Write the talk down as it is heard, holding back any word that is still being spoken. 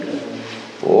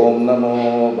Om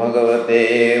Namo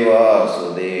Bhagavate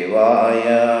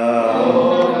Vasudevaya.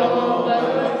 Om Namo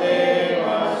Bhagavate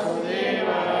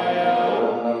Vasudevaya.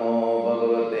 Om Namo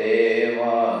Bhagavate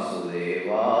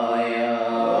Vasudevaya.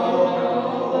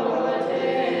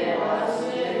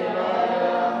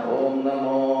 Om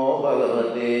Namo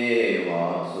Bhagavate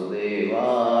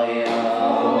Vasudevaya.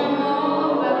 Om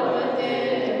Namo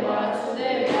Bhagavate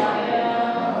Vasudevaya.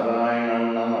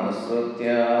 Narayanam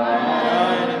Namaskritya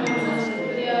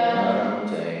Naram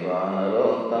Chaiva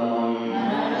Narottamam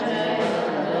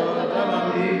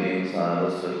Devim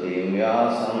Saraswatim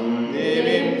Vyasam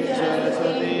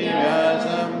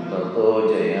Tato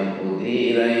Jayam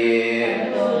Udhiraye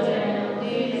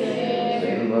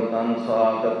Srinvatam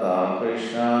Swakata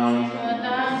Krishnam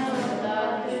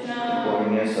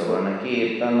Punya Savana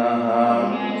Kirtanaha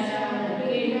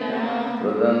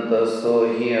Prudantasto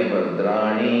Hiya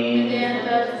Bhadrani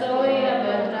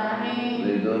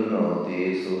Vidunnoti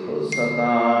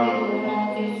Suhusatam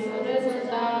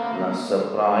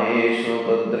Nasaprayeshu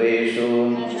Bhadreshu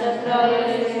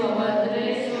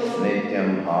Nityam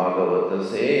Bhagavata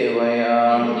Sevaya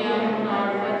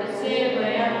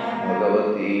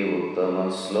Bhagavati Uttama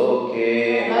Sloke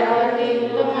Bhakti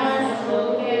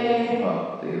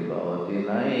Bhavati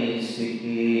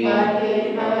Naisiki.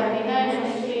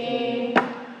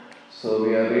 So we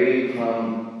are reading from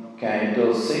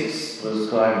Canto 6,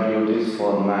 Prescribed Duties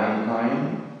for Mankind,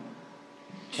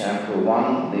 Chapter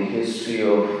 1, The History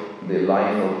of the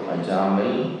Life of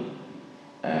Ajamil,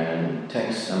 and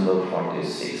text number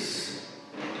 46.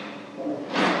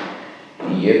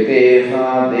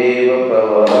 Yateha Deva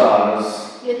Pravaras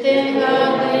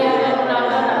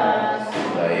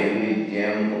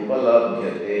Daividyam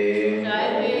Upalabhyate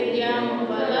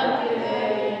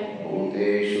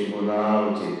Bhuteshu Gunam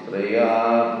Chitraya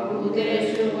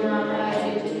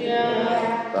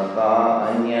Tata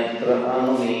Anyatra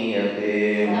Anumiyate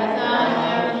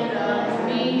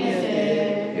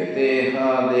Yateha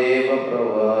Deva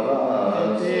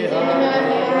Pravaras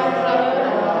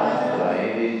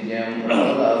Daividyam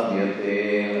Upalabhyate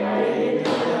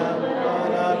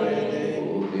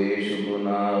Bhuteshu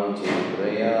Gunam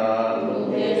Chitraya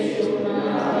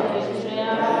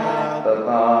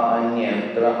Tata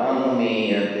Anyatra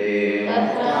Anumiyate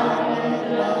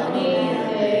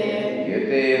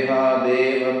Yateha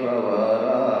Deva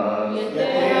Pravaras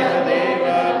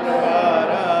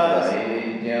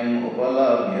Daividyam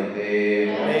Upalabhyate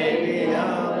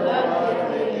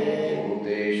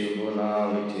Bhuteshu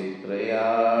Gunam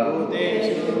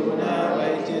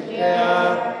Chitraya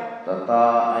Tata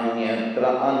Anyatra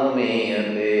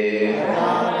Anumiyate.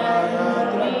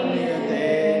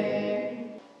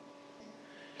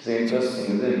 It's interesting,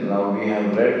 isn't it? Now we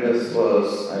have read this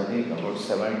verse, I think about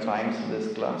 7 times in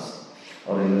this class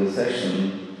or in this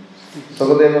session.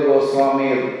 Sukadeva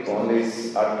Goswami only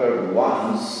uttered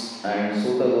once and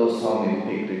Sutta Goswami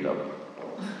picked it up.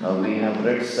 Now we have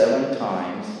read 7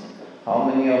 times. How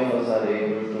many of us are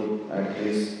able to, at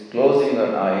least closing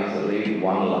our eyes, read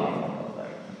one line of that?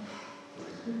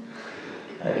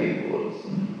 Very good.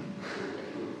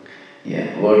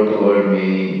 Yeah, word to word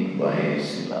meaning by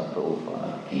Srila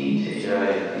Prabhupada ki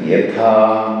jai. Yatha,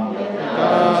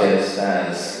 just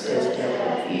as,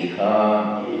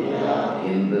 iha,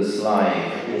 in this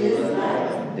life,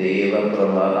 Deva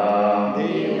Pravara,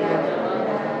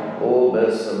 O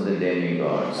best of the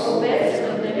demigods,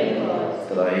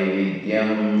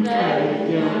 Traividyam,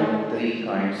 3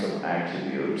 kinds of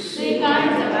attributes,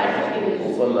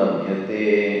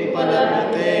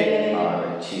 Upalabhyate, are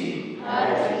achieved.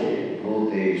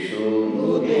 Bhuteshu,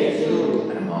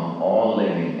 among all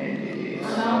living entities.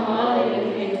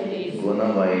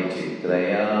 Gunavai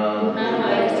Chitraya,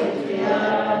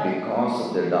 because of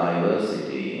the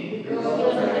diversity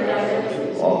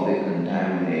of the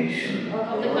contamination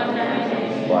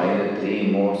by the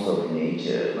 3 modes of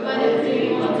nature.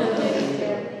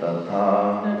 Tatha,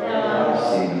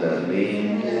 similarly,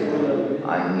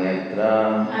 Anyatra,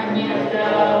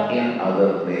 in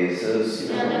other places,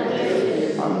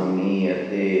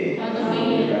 Anumiyate,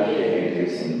 it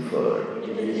is inferred.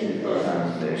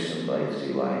 Translation by His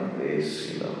Divine Grace,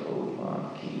 Srila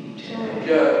Prabhupada ki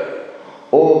jai.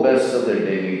 O best of the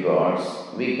demigods,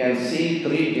 we can see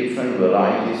 3 different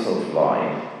varieties of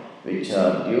life which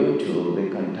are due to the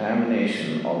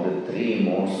contamination of the 3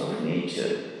 modes of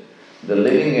nature. The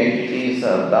living entities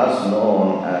are thus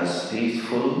known as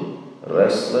peaceful,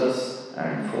 restless,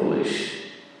 and foolish,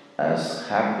 as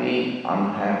happy,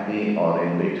 unhappy, or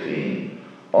in between,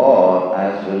 or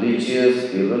as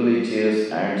religious, irreligious,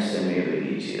 and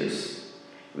semi-religious.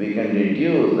 We can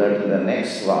deduce that in the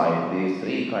next life, these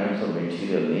 3 kinds of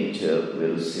material nature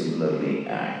will similarly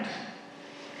act.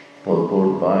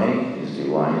 Purport by His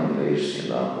Divine Grace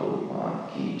Srila Prabhupada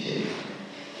Ki Jai.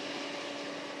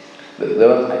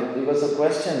 There was a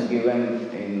question given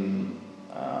in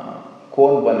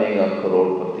Kaun Banega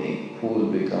Crorepati, who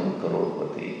will become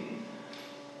Crorepati?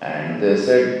 And they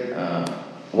said,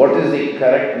 what is the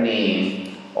correct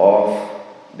name of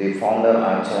the founder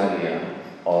Acharya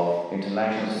of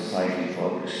International Society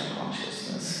for Krishna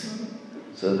Consciousness?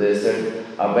 So they said,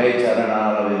 Abhay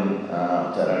Charan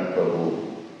Charan Prabhu.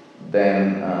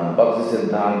 Then Bhakti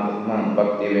Siddhanta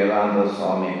Bhakti Vedanta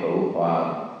Swami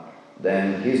Prabhupada.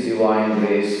 Then His Divine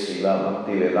Grace Srila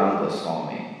Bhakti Vedanta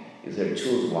Swami. He said,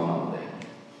 choose one of them.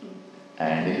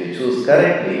 And if you choose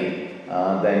correctly,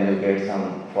 then you get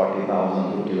some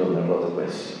 40,000, 50,000 was the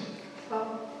question.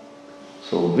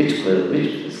 So which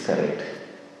is correct?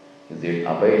 Is it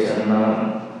Abhay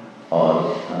Charana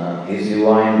or His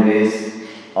Divine Grace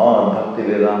or Bhakti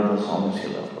Vedanta Swami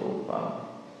Srila Prabhupada?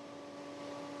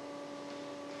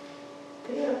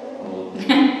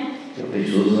 You have to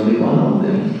choose only one of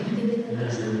them.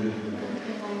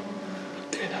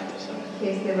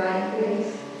 His Divine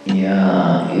Grace.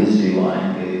 Yeah, His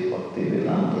Divine Grace, Bhakti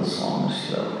Vedanta Swami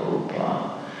Srila Prabhupada.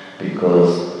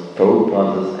 Because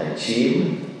Prabhupada has achieved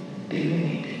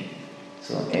divinity.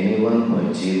 So anyone who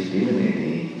achieves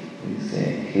divinity, we say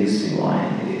His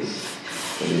Divine Grace.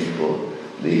 So therefore,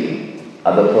 the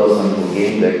other person who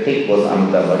gave the tick was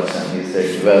Amitabh Bachchan. He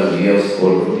said, well, you have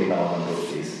scored 50,000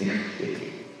 rupees.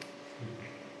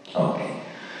 Okay.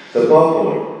 The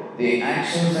purport. The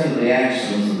actions and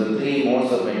reactions of the three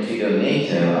modes of material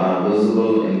nature are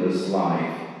visible in this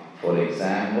life. For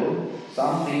example,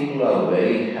 some people are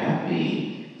very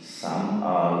happy, some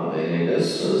are very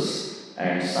distressed,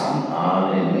 and some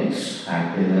are in mixed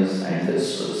happiness and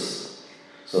distress.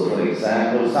 So, for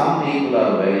example, some people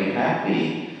are very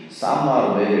happy, some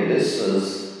are very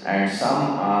distressed, and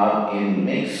some are in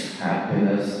mixed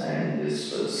happiness and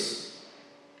distress.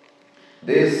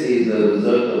 This is the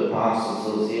result of past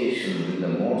association with the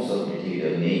modes of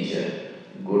material nature,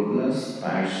 goodness,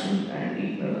 passion, and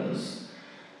ignorance.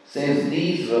 Since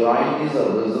these varieties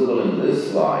are visible in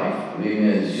this life, we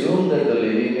may assume that the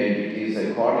living entities,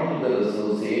 according to their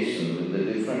association with the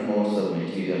different modes of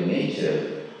material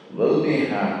nature, will be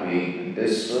happy,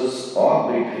 distressed,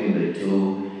 or between the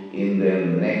two in their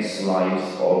next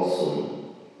lives also.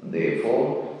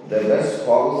 Therefore, the best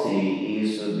policy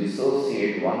is to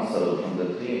dissociate oneself from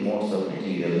the three modes of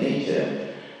material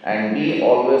nature and be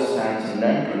always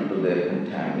transcendental to their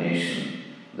contamination.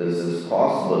 This is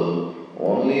possible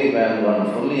only when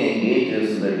one fully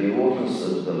engages in the devotions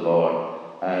of the Lord,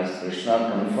 as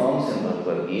Krishna confirms in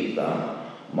Bhagavad Gita,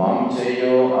 Mam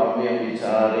chayo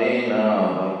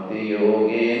avyavicharena bhakti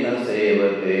yogena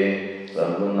sevate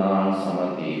sagunan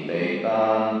samati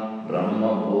pretan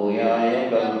brahma bhuyaya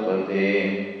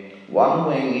kalpate. One who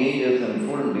engages in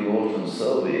full devotion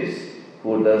service,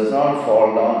 who does not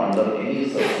fall down under any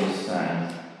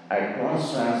circumstance, at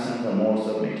once transcends the modes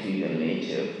of material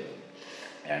nature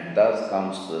and thus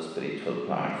comes to the spiritual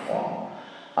platform.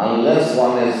 Unless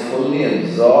one is fully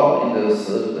absorbed in the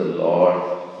service of the Lord,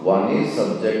 one is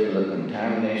subject to the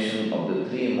contamination of the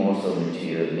three modes of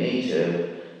material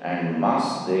nature and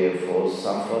must therefore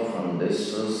suffer from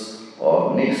distress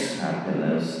or mixed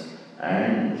happiness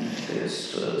and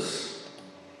distress.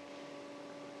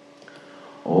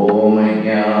 Om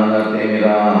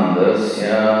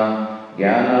Jnanatirmirandasya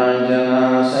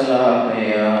Jnananjana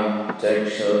Salakaya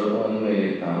Chakshur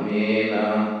Unmilitam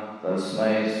Yena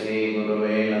Tasmai Sri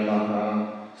Gurave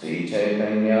Namaha Sri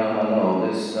Chaitanya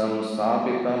Manodistam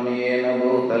Stapitam Yena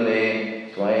Bhutale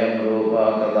Swayam Rupa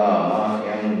Kada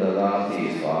Mahyam Dadati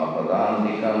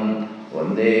Swapadantikam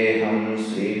Vandeham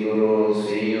Sri Guru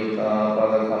Sri Yuta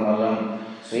Padakamalam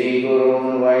Sri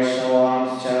Guru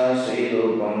Vaishnavanscha Sri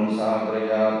Rupam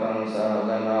Sagrajatam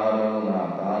Sahajanaro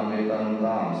Natanvitam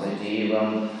Tam Sajivam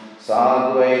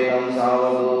Sadvaitam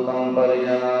Savadutam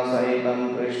Parijana Sahitam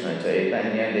Krishna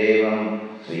Chaitanya Devam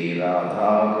Sri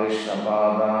Radha Krishna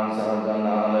Padan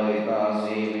Sahajana Lalita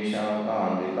Sri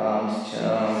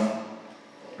Vishakaanvitanscha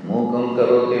Mukam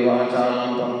karoti vachalam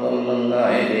pangam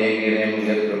langayate girim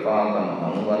yatrapakam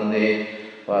ham vande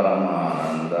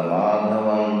paramananda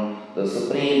madhavam. The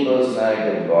Supreme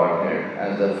Personality of Godhead,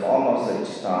 as the form of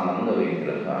Satchitananda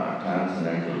Vigraha,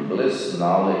 transcendental bliss,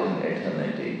 knowledge and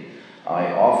eternity,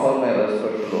 I offer my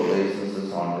respectful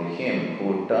obeisances unto Him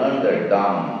who turned the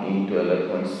dumb into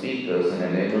eloquent speakers and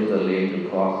enabled the lame to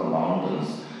cross the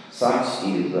mountains. Such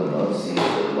is the mercy of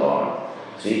the Lord.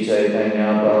 Sri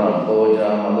Chaitanya Param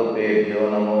Poja Madhupebhyo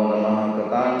Namo Namaha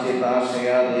Katanchita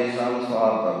Shriya Desham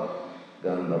Swata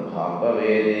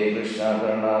Gandhabhavavede Krishna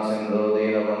Karna Sindhu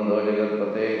Dinabandho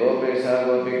Jagatpate Gopesha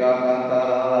Gopika Kanta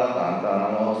Radha Kanta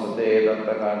Namostate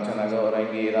Tatta Kanchana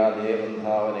Gaurangi Radhe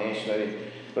Vrindavaneshwari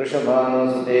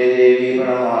Vrishabhanusate Devi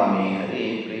Pranamami Hari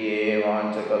Priye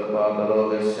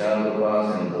Vanchakalpatarobhyascha Krupa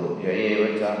Sindhubhya eva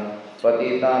cha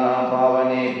Patitanam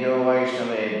Pavanebhyo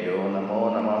Vaishnavebhyo Namo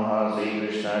Namaha Sri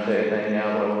Krishna Chaitanya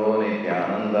Prabhu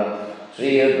Nityananda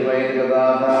Shri Advaita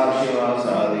Gadadhar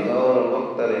Shivasadi Gaura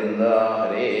Bhaktarinda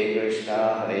Hare Krishna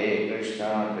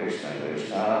Krishna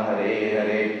Krishna Hare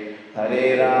Hare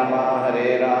Hare Rama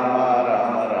Rama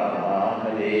Rama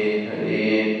Hare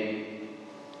Hare.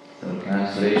 The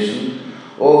translation: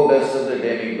 O best of the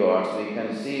demigods, we can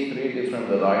see three different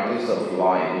varieties of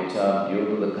life which are due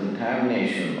to the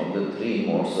contamination of the three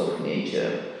modes of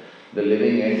nature. The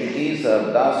living entities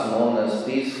are thus known as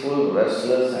peaceful,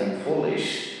 restless and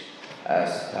foolish,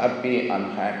 as happy,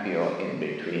 unhappy or in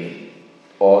between,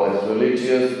 or as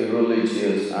religious,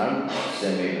 irreligious and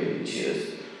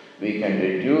semi-religious. We can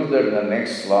deduce that in the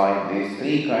next slide these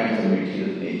three kinds of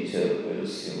material nature will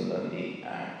similarly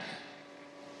act.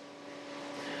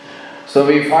 So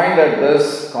we find that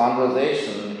this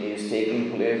conversation is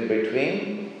taking place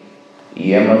between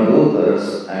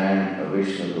Yamadutas and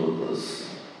Vishnudutas.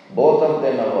 Both of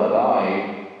them have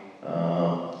arrived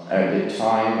at the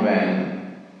time when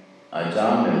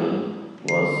Ajamil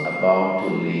was about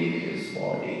to leave his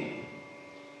body.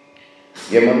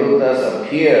 Yamadutas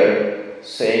appeared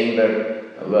saying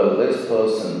that, well, this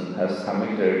person has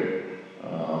committed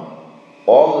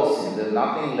all the sins. There is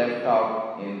nothing left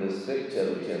out in the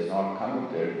scripture which has not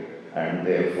committed, and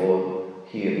therefore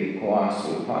he requires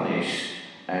to punish.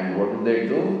 And what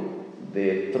do?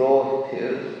 They throw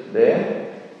their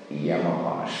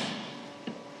Yamapasham.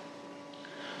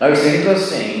 Now it's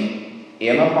interesting.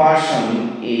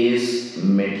 Yamapasham is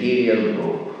material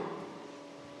group,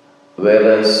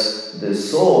 whereas the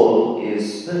soul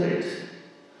is spirit.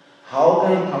 How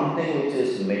can something which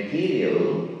is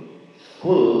material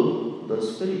pull the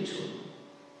spiritual?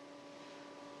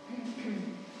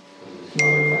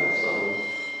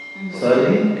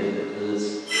 Sorry? Because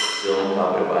it's the only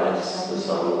powered by the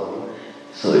soul.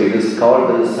 So it is called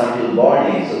the subtle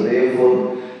body. So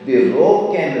therefore, the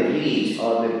rope can reach,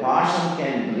 or the pasham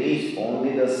can reach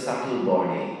only the subtle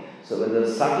body. So when the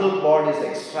subtle body is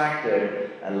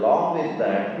extracted, along with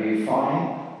that we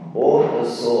find both the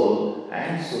soul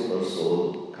and super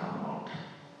soul come out.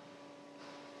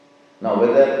 Now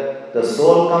whether the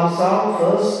soul comes out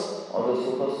first, or the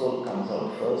super soul comes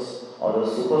out first, or the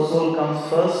super soul comes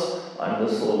first and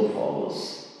the soul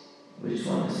follows, which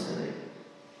one is correct?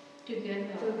 Together.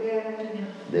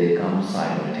 They come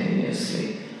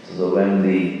simultaneously. So when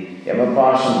the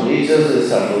Yamapasham reaches the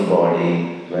subtle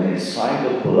body, when it's trying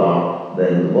to pull out,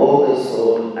 then both the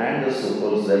soul and the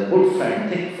super, they're good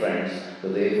friends, thick friends, so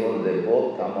therefore they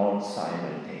both come out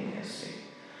simultaneously.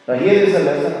 Now here is a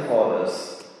lesson for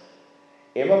us.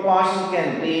 Yamapasham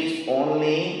can reach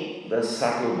only the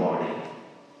subtle body.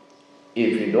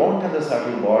 If you don't have the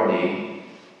subtle body,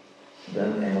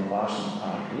 then Yamapasham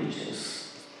can't reach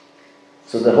us.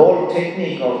 So the whole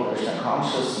technique of Krishna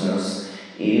consciousness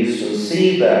is to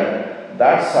see that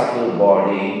that subtle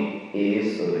body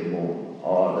is removed,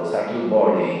 or the subtle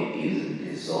body is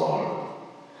dissolved.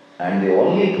 And the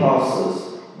only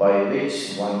process by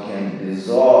which one can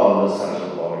dissolve the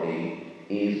subtle body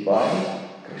is by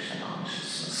Krishna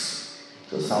consciousness.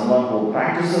 So someone who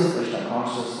practices Krishna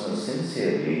consciousness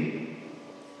sincerely,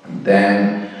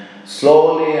 then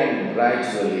slowly and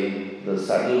gradually the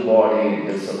subtle body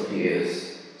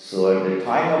disappears. So at the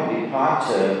time of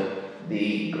departure,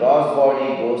 the gross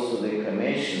body goes to the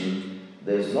cremation,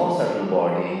 there is no subtle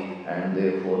body, and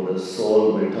therefore the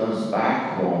soul returns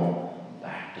back home,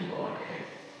 back to Godhead.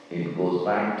 It goes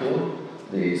back to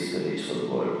the spiritual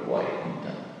world,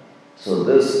 Vaikuntha. So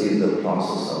this is the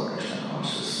process of Krishna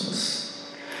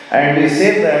consciousness. And we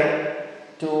say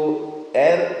that to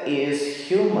err is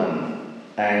human,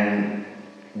 and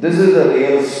this is a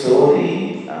real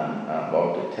story I'm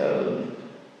about to tell,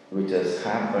 which has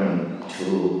happened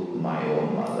to my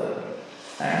own mother.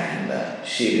 And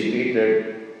she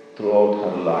repeated throughout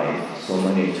her life so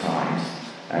many times,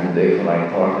 and therefore I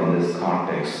thought in this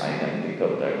context I can pick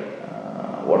up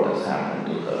that what has happened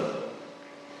to her.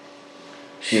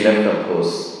 She left, of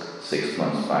course, 6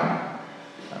 months back.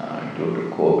 Due to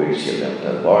COVID, she left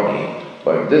her body.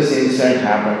 But this incident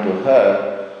happened to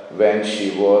her when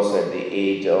she was at the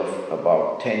age of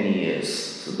about 10 years.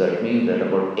 So that means that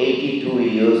about 82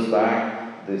 years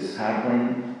back, this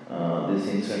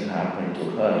incident happened to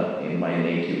her in my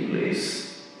native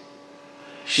place.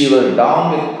 She was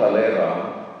down with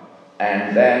cholera,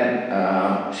 And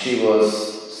then she was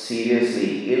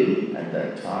seriously ill at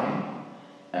that time,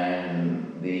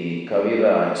 and the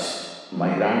Kaviraj,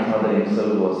 my grandfather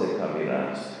himself was a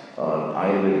Kaviraj, or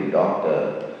Ayurvedic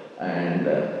doctor, and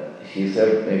he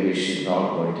said maybe she's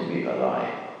not going to be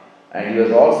alive. And he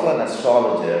was also an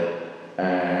astrologer,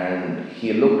 and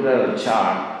he looked at her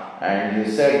chart and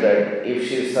he said that if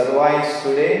she survives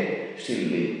today, she'll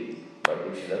live. But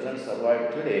if she doesn't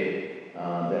survive today,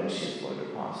 then she's going to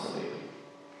pass away.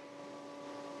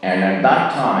 And at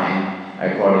that time,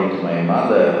 according to my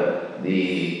mother,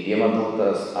 the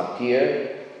Yamadutas appeared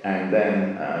and then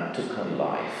took her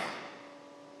life.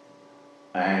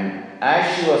 And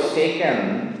as she was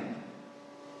taken,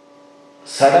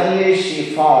 suddenly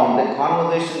she found the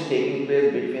conversation taking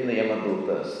place between the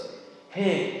Yamadutas.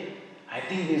 Hey, I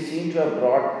think we seem to have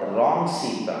brought the wrong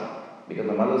Sita, because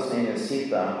the mother's name is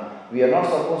Sita. We are not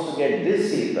supposed to get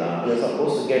this Sita, we are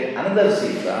supposed to get another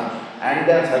Sita, and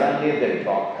then suddenly they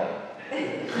dropped her.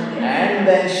 And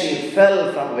then she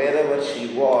fell from wherever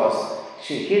she was,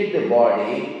 she hit the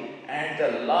body, and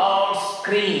a loud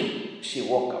scream, she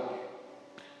woke up.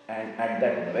 And at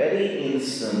that very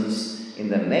instance, in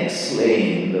the next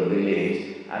lane in the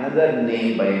village, another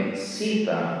name by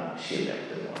Sita, she left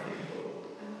the body.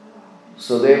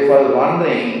 So therefore,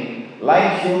 wondering,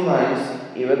 like humans,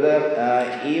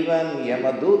 even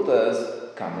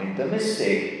Yamadutas commit the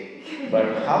mistake,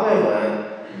 but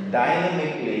however,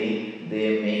 dynamically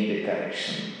they make the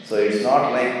correction. So it's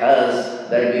not like us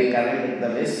that we commit the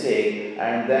mistake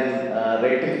and then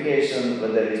rectification,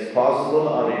 whether it's possible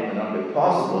or it may not be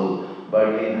possible,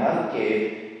 but in her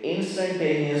case,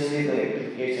 instantaneously the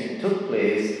rectification took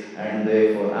place, and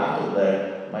therefore after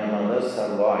that my mother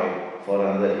survived for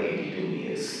another 82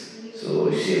 years.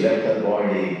 So she left her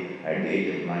body at the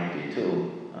age of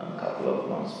 92 a couple of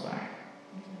months back.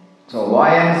 So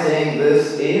why I'm saying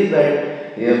this is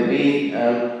that we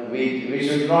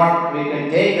should not, we can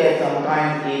take that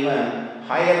sometimes even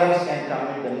higher-ups can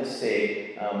commit the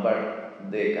mistake,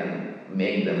 but they can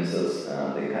make themselves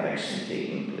the correction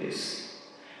taking place.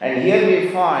 And here we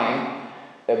find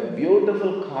a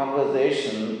beautiful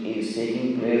conversation is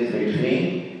taking place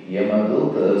between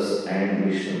Yamadutas and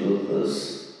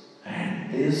Vishnudutas.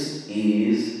 And this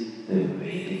is the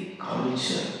Vedic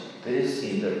culture. This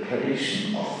is the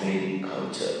tradition of Vedic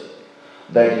culture.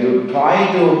 That you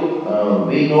try to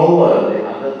win over the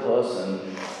other person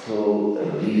through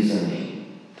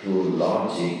reasoning, through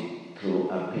logic, through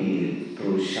appeal,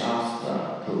 through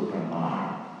Shastra, through Praman.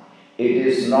 It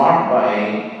is not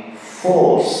by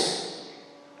force.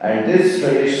 And this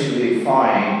tradition we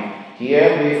find,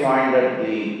 here we find that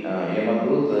the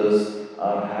Yamadutas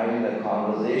are having a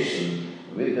conversation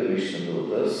with the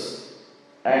Vishnudutas.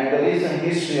 And the recent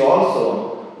history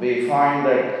also, we find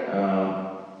that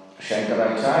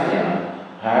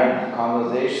Shankaracharya had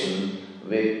conversation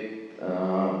with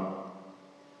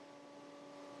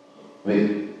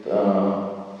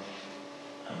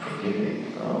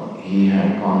he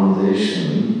had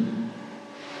conversation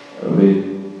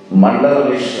with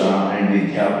Mandala Mishra and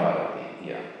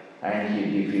Vidyabharati, and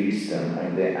he defeats them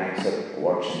and they accept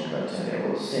what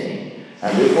Shankaracharya was saying.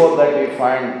 And before that we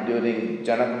find during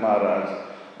Janak Maharaj,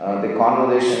 the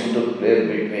conversation took place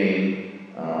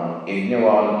between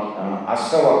Yajnavalkya,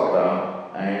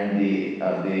 Astavakra and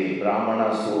the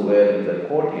Brahmanas who were in the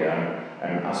courtyard,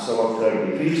 and Astavakra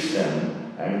defeats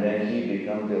them, and then he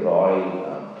becomes the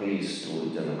royal priest to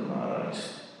Janak Maharaj.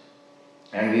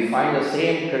 And we find the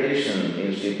same tradition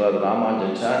in Sripad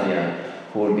Ramajacharya,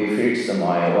 who defeats the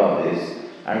Mayavadis,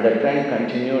 and the trend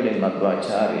continued in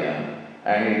Madhvacharya,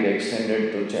 and it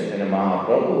extended to Chaitanya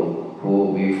Mahaprabhu,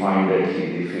 who we find that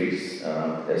he defeats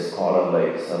a scholar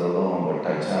like Sarvabhauma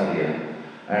Bhattacharya.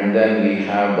 And then we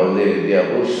have Baldev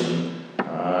Vidyabhushan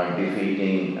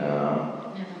defeating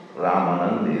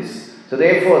Ramanandis. So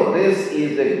therefore, this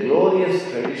is the glorious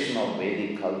tradition of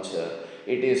Vedic culture.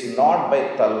 It is not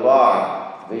by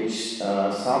talwar, which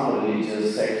some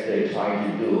religious sects they try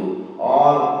to do,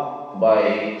 or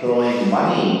by throwing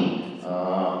money,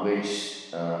 which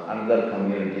another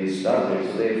communities does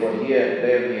it. So therefore,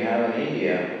 there we have in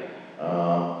India,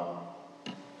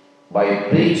 by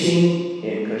preaching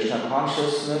in Krishna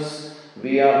consciousness,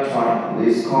 this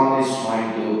ISKCON is trying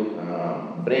to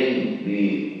bring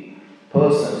the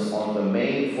persons on the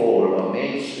main fold or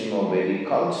mainstream of Vedic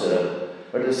culture,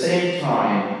 but at the same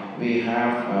time we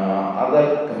have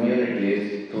other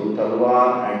communities through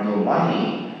talwar and through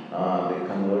money, the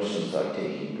conversions are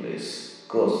taking place. Of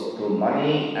course, through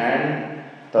money and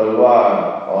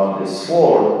talwar or the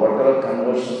sword, whatever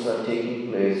conversions are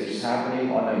taking place, it's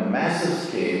happening on a massive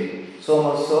scale, so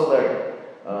much so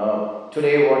that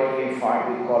today what we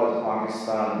call as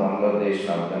Pakistan, Bangladesh, and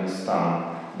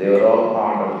Afghanistan, they were all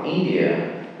part of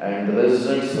India, and the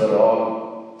residents were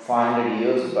all 500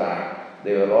 years back.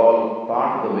 They were all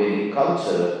part of the Vedic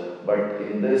culture, but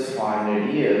in this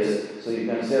 500 years, so you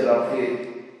can say roughly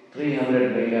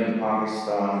 300 million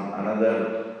Pakistan,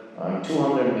 another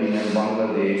 200 million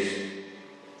Bangladesh,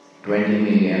 20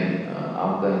 million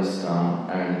Afghanistan,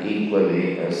 and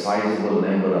equally a sizable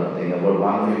number, I think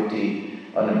about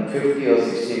 50 or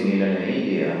 60 million in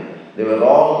India. They were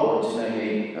all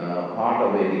originally part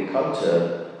of Vedic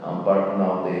culture, but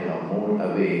now they have moved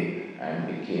away and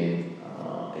became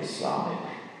Islamic.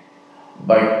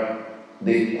 But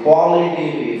the quality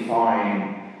we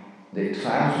find, the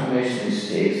transformation which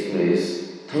takes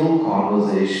place through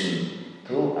conversation,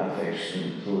 through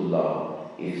affection, through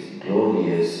love is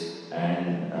glorious,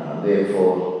 and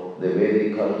therefore the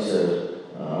Vedic culture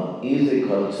is a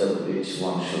culture which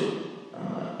one should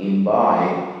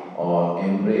imbibe or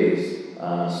embrace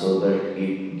so that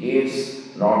it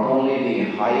gives not only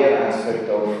the higher aspect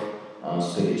of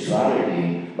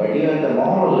spirituality, but even at the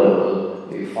moral level,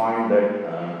 we find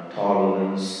that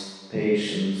tolerance,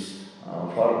 patience,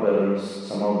 forbearance,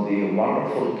 some of the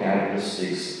wonderful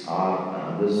characteristics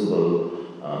are visible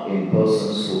in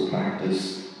persons who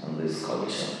practice this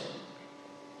culture.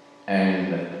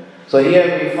 And so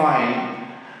here we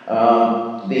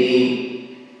find the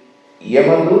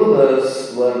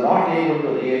Yamadutas were not able to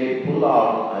really pull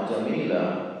out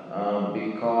Ajamila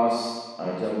because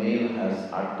Ajamil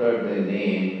has uttered the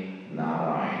name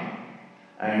Narayan.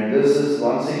 And this is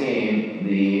once again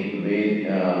the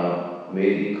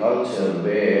Vedic culture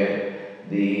where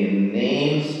the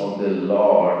names of the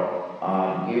Lord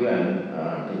are given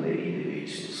to the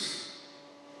individuals.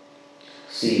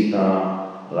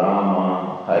 Sita,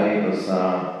 Rama, Hari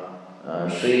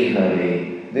Prasad, Sri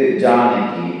Hari, the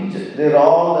Janaki, they're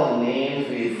all the names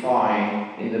we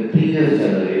find in the previous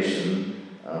generation.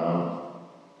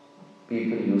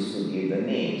 People used to give the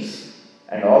names.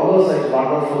 And although such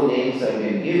wonderful names have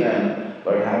been given,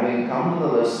 but having come to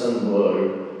the Western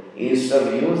world, instead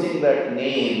of using that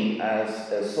name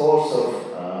as a source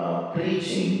of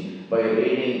preaching by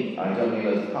reading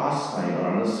Ajamila's pastime or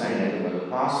understanding Ajamila's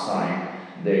pastime,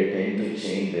 they tend to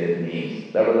change their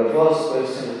names. That was the first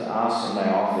question was asked in my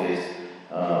office.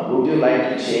 Would you like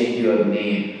to change your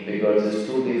name because it's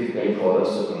too difficult for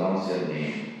us to pronounce your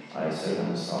name? I said,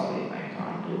 I'm sorry, I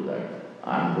can't do that.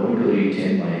 I'm going to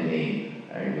retain my name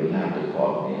and you'll have to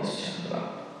call me as Chandra.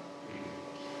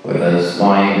 Whereas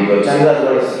because Chandra is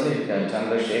very significant,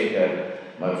 Chandrasekhar,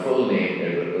 my full name,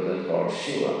 it represents Lord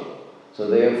Shiva. So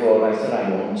therefore I said I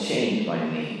won't change my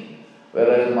name.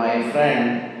 Whereas my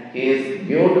friend, his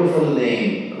beautiful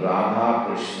name, Radha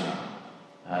Krishna,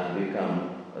 has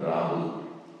become Radhu.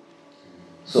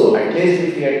 So at least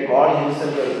if he had called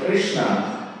himself as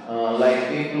Krishna, like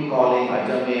people calling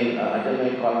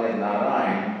Ajamil calling it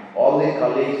Narayan, all the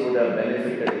colleagues would have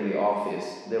benefited in the office.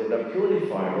 They would have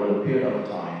purified over a period of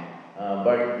time.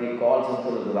 But he calls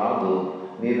himself as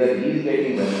Radhu, neither he is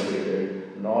getting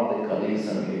benefited, nor the colleagues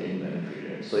are getting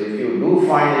benefited. So if you do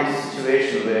find a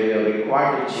situation where you are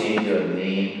required to change your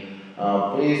name,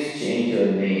 please change your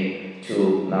name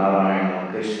to Narayan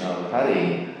or Krishna or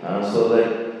Hari, so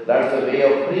that that's the way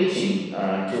of preaching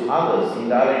to others.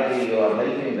 Indirectly you are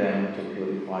helping them to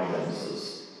purify themselves.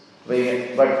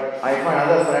 But I find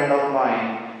another friend of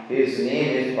mine, his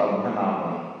name is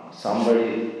Padmanabhan,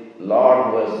 somebody, Lord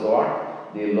who has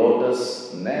got the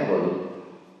lotus navel,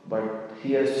 but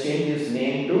he has changed his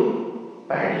name to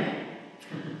Paddy.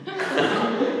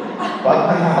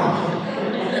 Padmanabhan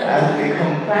has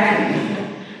become Paddy.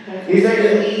 He said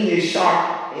it's easy,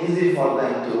 short, easy for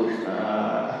them to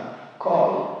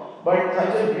call. But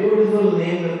such a beautiful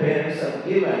name the parents have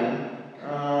given,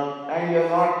 and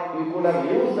you could have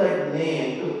used that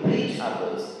name to preach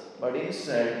others, but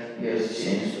instead he has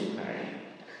changed to Paddy.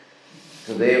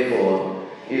 So therefore,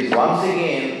 it is once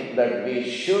again that we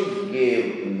should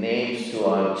give names to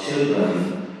our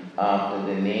children after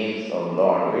the names of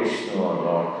Lord Vishnu or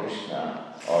Lord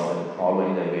Krishna, or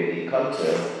following the Vedic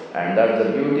culture, and that's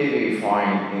the beauty we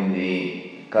find in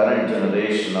the current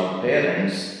generation of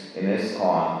parents in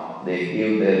ISKCON. They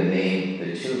give their name,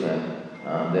 the children,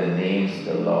 their names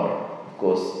to the Lord. Of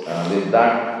course, with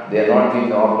that, they are not giving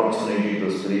the opportunity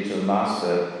to spiritual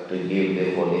master to give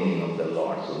the whole meaning of the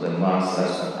Lord. So the master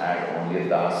has to add only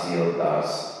Dasi or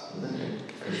Das. Isn't it?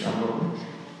 Krishna Prabhu.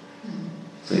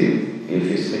 So if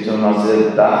your spiritual master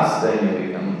is Das, then you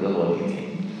become the holy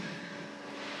name.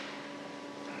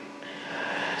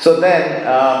 So then,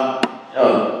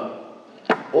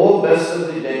 O best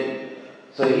of the dead.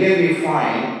 So here we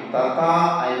find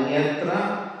Tata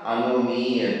Anyatra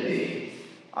anumiyate.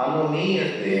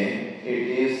 Anumiyate, it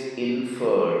is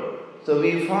inferred. So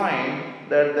we find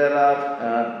that there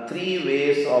are three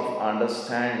ways of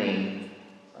understanding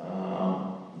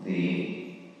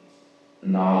the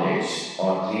knowledge,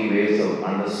 or three ways of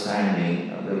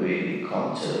understanding the Vedic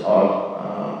culture,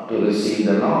 or to receive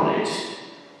the knowledge.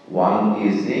 One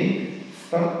is the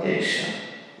pratyaksha,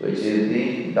 which is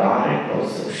the direct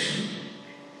perception.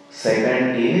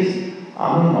 Second is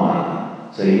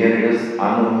anumana. So here it is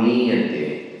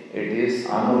anumiyate. It is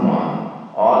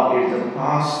anuman, or it is a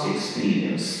past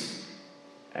experience.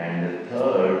 And the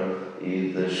third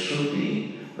is the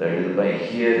shruti, that is by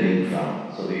hearing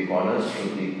from. So we call it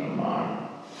shruti pramana.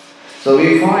 So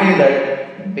we find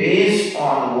that based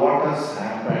on what has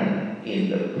happened in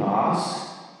the past,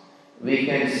 we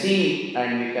can see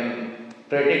and we can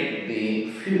predict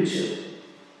the future.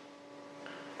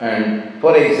 And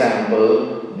for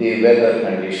example, the weather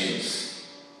conditions.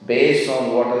 Based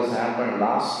on what has happened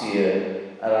last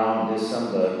year around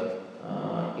December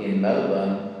in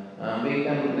Melbourne, we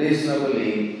can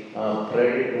reasonably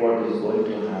predict what is going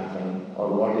to happen or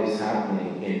what is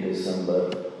happening in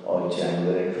December or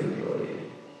January and February.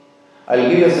 I'll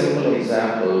give a simple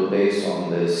example based on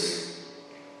this.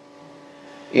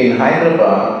 In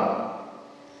Hyderabad,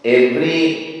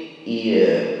 every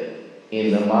year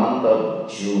in the month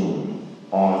of June,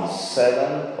 on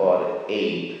 7th or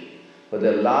 8th, for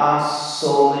the last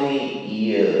so many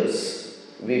years,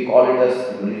 we call it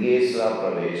as Mrigeswara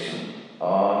Pravesham,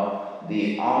 or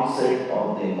the onset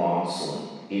of the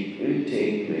monsoon. It will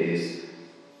take place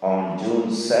on June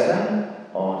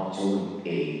 7th or June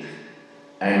 8th.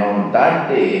 And on that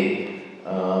day,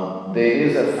 there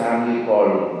is a family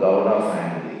called Gowda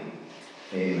family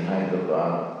in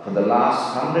Hyderabad. For the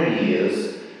last 100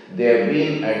 years, they have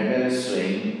been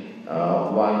administering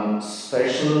one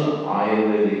special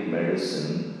Ayurvedic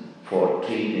medicine for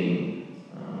treating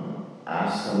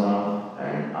asthma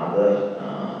and other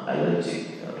allergic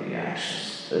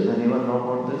reactions. Does anyone know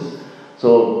about this?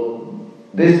 So,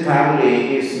 this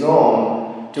family is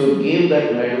known to give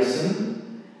that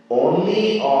medicine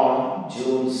only on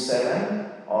June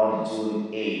 7th or June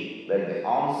 8th, that the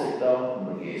onset of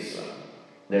Mrigeswara,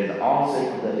 that the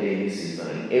onset of the rainy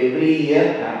season. Every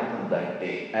year happens on that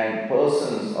day. And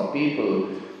persons or people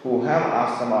who have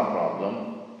asthma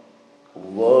problem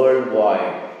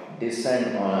worldwide descend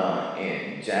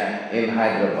in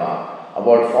Hyderabad.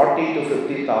 About 40 to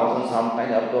 50,000,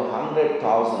 sometimes up to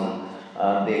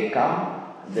 100,000, they come.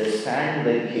 They stand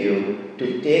in the queue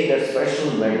to take a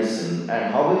special medicine.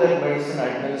 And how is that medicine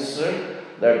administered?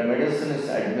 That medicine is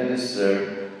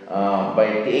administered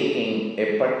by taking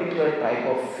a particular type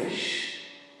of fish.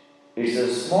 It's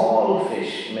a small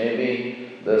fish,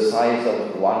 maybe the size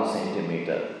of 1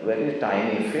 centimeter, very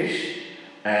tiny fish,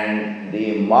 and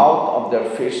the mouth of the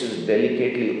fish is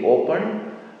delicately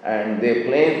opened, and they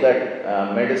place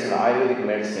that medicine, Ayurvedic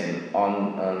medicine,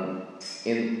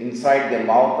 inside the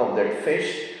mouth of that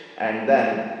fish, and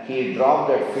then he dropped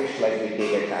that fish like we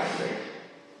take a tablet.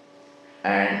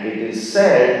 And it is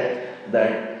said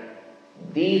that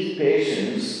these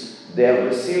patients, they have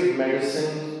received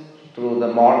medicine through the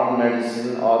modern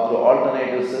medicine or through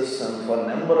alternative systems for a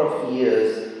number of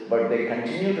years, but they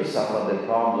continue to suffer the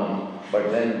problem. But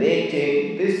when they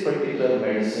take this particular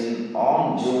medicine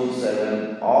on June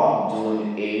 7th or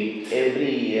June 8th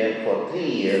every year for 3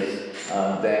 years,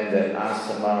 then their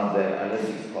asthma, their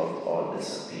allergies all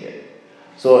disappear.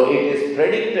 So it is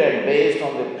predicted based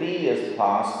on the previous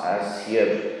past, as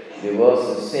here the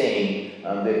verse is saying,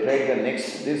 they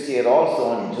predict this year also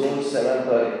on June 7th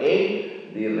or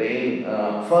 8th,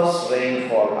 the first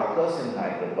rainfall occurs in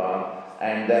Hyderabad,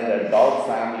 and then the Dowd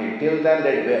family, till then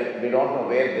we don't know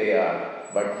where they are,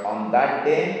 but on that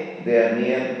day they are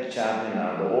near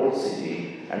Charminar, the old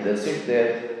city, and they sit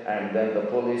there, and then the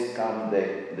police come,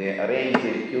 they arrange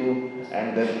the queue,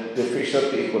 and then the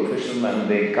fishermen,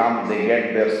 they come, they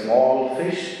get their small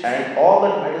fish, and all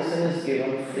that medicine is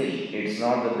given free. It's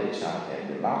not that they charge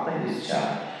anything, nothing is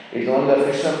charged. It's only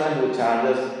the fisherman who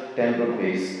charges 10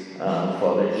 rupees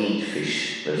for each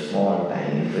fish, the small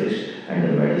tiny fish, and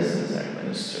the medicine is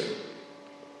administered.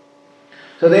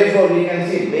 So therefore we can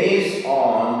see, based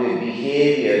on the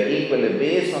behavior, equally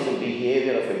based on the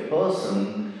behavior of a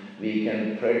person, we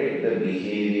can predict the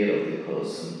behavior of the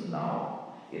person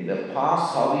now. In the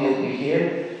past, how he has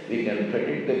behaved, we can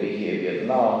predict the behavior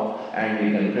now, and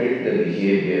we can predict the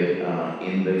behavior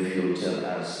in the future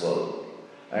as well.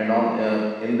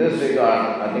 And in this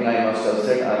regard, I think I must have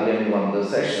said earlier in one of the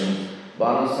sessions,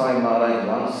 Bhanuswami Maharaj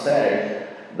once said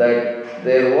that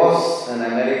there was an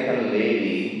American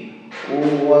lady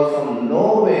who was from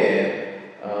nowhere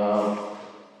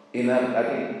I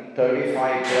think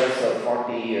 35 plus or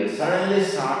 40 years, suddenly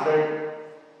started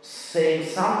saying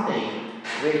something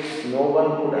which no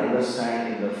one could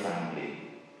understand in the family.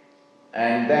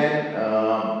 And then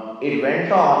it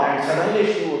went on, and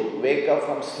suddenly she would wake up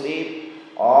from sleep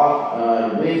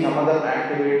or doing some other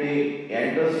activity,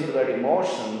 enters into that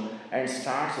emotion and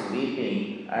starts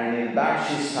weeping, and in that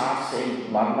she starts saying,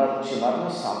 she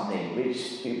murmurs something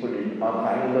which people or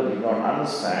family members did not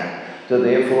understand. So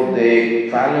therefore the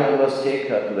family members take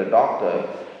her to the doctor,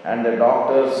 and the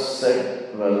doctor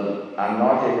said, well, I'm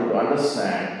not able to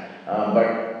understand,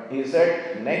 but he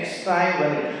said, next time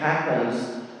when it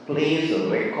happens, please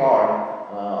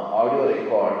audio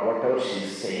record whatever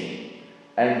she's saying.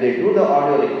 And they do the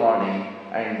audio recording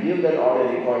and give that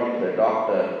audio recording to the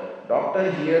doctor.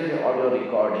 Doctor hears the audio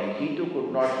recording. He too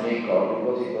could not make out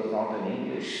because it was not in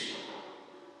English.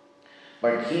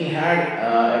 But he had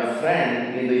a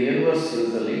friend in the university who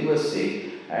was a linguistic,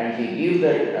 and he gives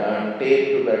that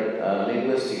tape to that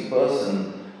linguistic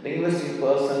person. Linguistic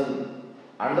person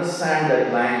understands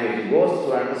that language, goes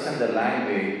to understand the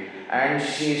language, and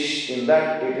in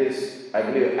that it is, I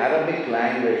believe, Arabic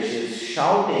language, she is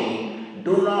shouting,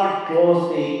 do not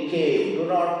close the cave, do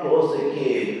not close the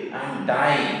cave, I'm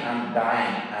dying, I'm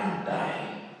dying, I'm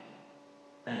dying.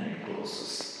 And it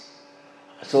closes.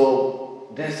 So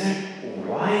they said,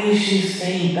 why is she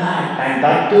saying that? And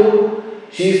that too,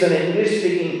 she is an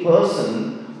English-speaking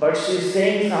person, but she is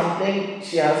saying something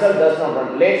she herself does not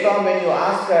know. Later on when you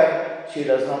ask her, she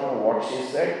does not know what she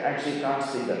said, and she can't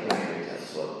speak that language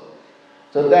as well.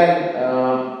 So then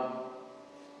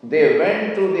they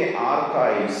went to the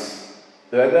archives,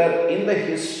 whether in the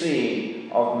history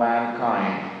of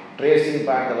mankind, tracing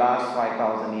back the last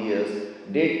 5,000 years,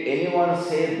 did anyone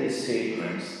say these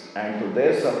statements? And to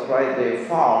their surprise, they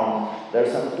found that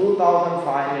some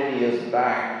 2,500 years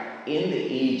back in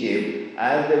Egypt,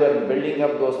 as they were building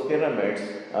up those pyramids,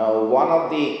 one of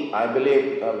the, I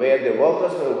believe, where the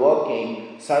workers were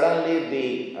working, suddenly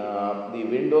the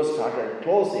windows started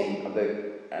closing,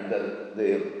 and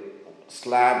the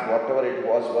slab, whatever it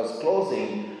was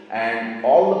closing, and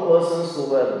all the persons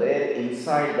who were there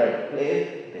inside that place,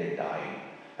 they died.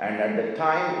 And at the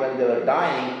time when they were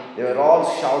dying, they were all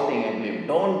shouting and believing,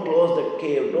 don't close the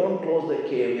cave, don't close the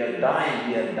cave, we are dying,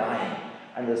 we are dying.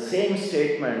 And the same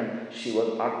statement she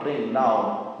was uttering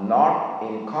now, not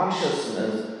in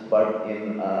consciousness, but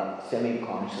in a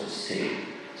semi-conscious state.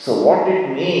 So what it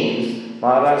means,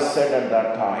 Maharaj said at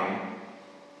that time,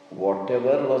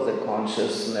 whatever was the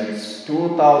consciousness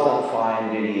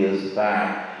 2,500 years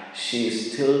back, she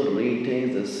still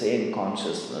retains the same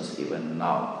consciousness even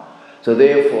now. So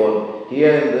therefore,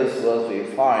 here in this verse we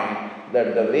find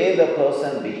that the way the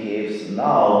person behaves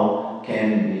now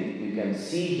you can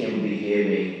see him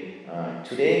behaving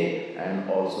today and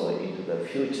also into the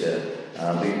future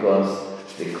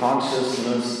because the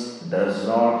consciousness does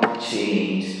not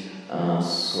change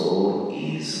so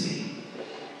easily.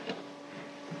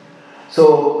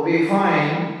 So we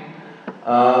find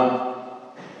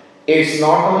it's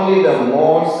not only the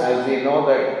modes, as we know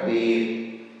that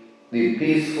the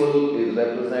peaceful is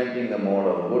representing the mode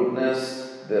of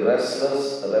goodness, the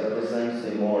restless represents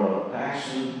the mode of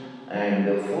passion, and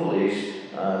the foolish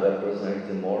represents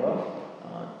the mode of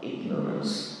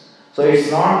ignorance. So it's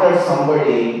not that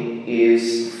somebody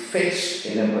is fixed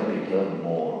in a particular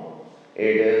mode.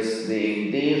 It is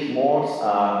these modes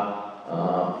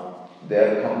they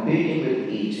are competing with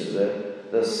each other.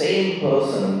 The same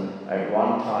person at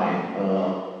one time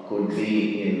could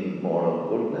be in mode of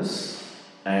goodness,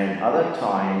 and other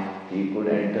time he could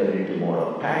enter into mode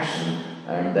of passion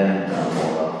and then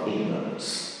mode of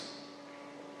ignorance.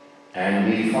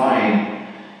 And we find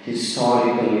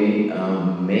historically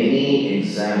many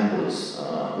examples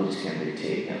which can be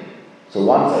taken. So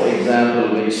one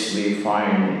example which we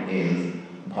find in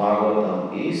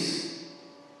Bhagavatam is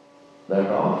that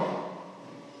of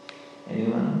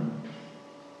anyone?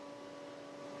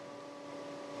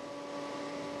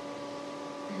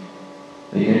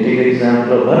 We can take an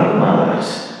example of Bharat Maharaj.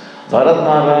 Bharat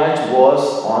Maharaj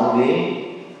was on the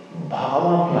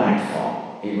Bhava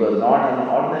platform. It was not an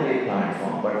ordinary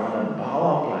platform, but on a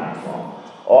Bhava platform.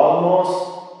 Almost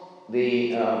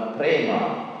the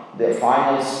prema, the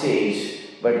final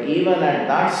stage. But even at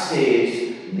that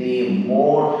stage, the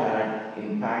mode had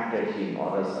impacted him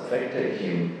or has affected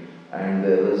him, and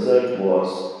the result was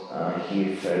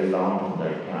he fell down from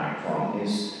that platform.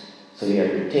 So he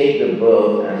had to take the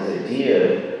birth as a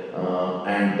deer,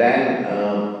 and then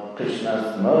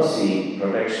Krishna's mercy,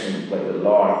 protection by the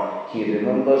Lord, he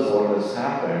remembers what has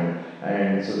happened,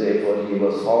 and so therefore he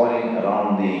was hovering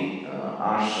around the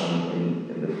ashram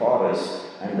in the forest,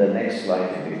 and the next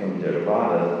life he becomes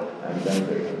Jadavada and then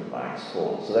returns back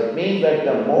home. So that means that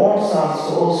the modes are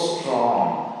so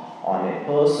strong on a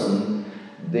person,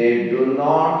 they do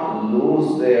not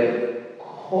lose their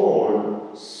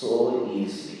hold so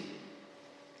easily.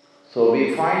 So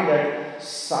we find that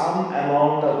some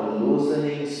amount of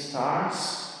loosening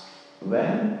starts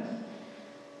when?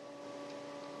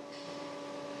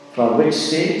 From which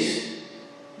stage?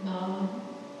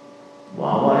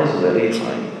 Bhava is very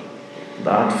high.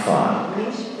 That far.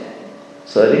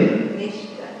 Sorry?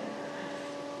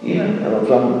 Even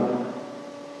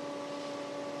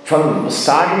from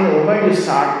starting the moment you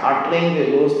start uttering the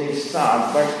loosening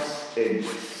start, but a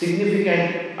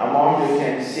significant amount you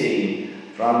can see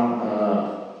from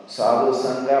sadhu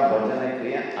sangha, bhajana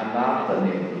kriya, anartha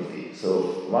nivritti.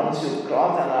 So once you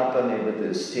cross anartha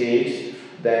nivritti stage,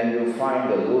 then you find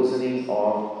the loosening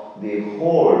of the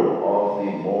whole of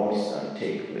the modes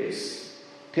take place.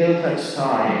 Till such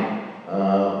time,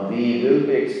 we will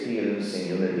be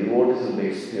experiencing, the devotees will be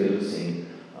experiencing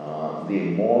the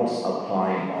modes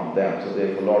applying on them. So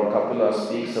therefore Lord Kapila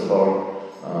speaks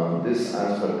about this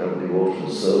aspect of devotional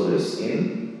service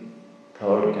in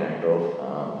third canto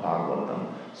of Bhagavatam.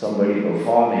 Somebody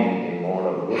performing in mode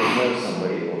of goodness,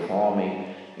 somebody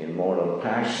performing in mode of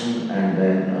passion, and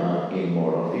then in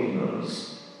mode of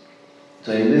ignorance.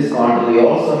 So in this canto we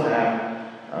also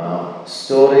have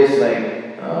stories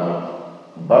like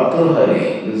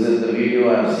Bhartrhari. This is the video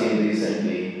I have seen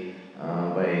recently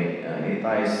by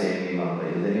Nitai Senimata.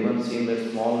 Has anyone seen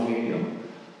that small video?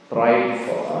 Pride,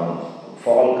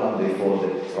 fall come before the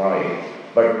pride.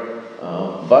 But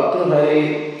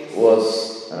Bhartrhari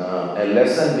was a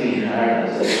lesson we had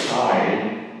as a child.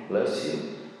 Bless you.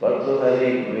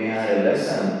 Bhartrhari, we had a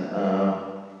lesson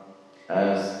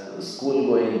as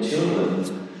school-going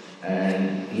children,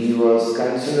 and he was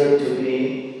considered to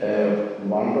be a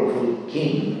wonderful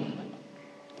king.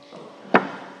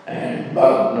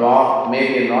 But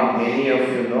maybe not many of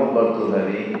you know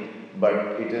Bhartrhari,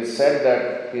 but it is said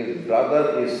that his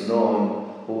brother is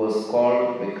known, who was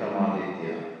called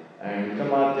Vikramaditya. And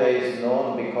Vikramaditya is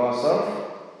known because of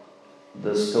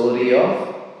the story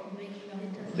of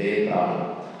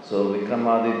Betar. So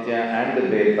Vikramaditya and the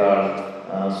Betar,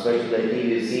 especially the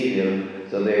TV serial,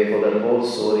 so therefore the whole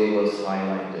story was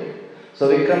highlighted. So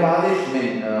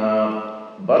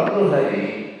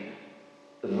Bhartrhari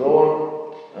wrote,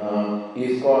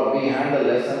 we had a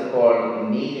lesson called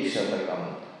Niti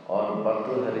Shatakam or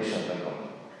Bhartrhari Shatakam.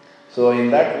 So in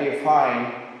that we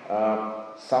find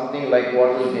something like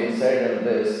what is being said in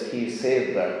this. He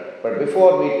says that. But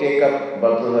before we take up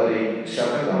Bhartrhari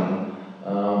Shatakam,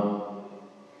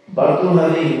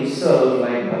 Bhartrhari himself,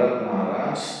 like Bharat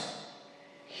Maharaj,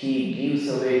 he gives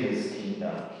away his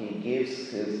kingdom. He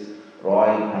gives his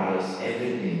royal palace,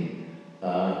 everything,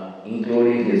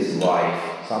 including his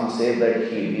wife. Some say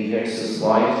that he beheads his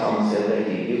wife, some say that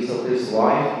he gives up his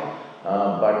wife,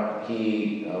 but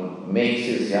he makes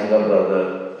his younger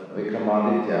brother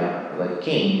Vikramaditya the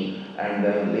king, and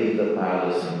then leaves the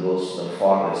palace and goes to the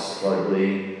forest for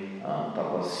doing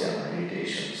tapasya,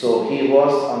 meditation. So he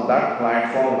was on that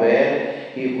platform where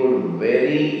he could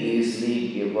very easily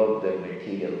give up the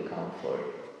material comfort.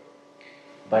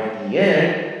 But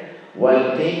yet,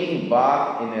 while taking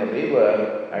bath in a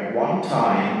river, at one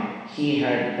time he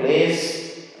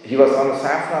was on a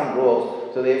saffron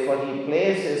robe, so therefore he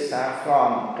placed his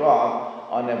saffron cloth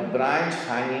on a branch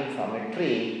hanging from a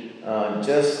tree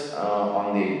just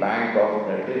on the bank of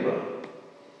the river.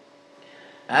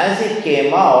 As he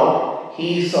came out,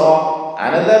 he saw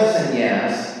another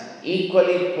sannyas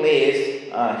equally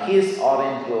placed his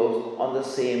orange robes on the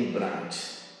same branch.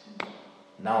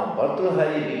 Now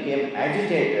Bhartrhari became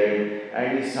agitated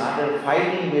and he started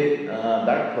fighting with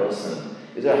that person.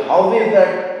 He said, how is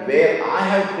that where I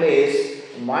have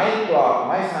placed my cloth,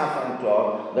 my saffron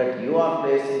cloth, that you are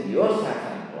placing your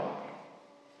saffron cloth?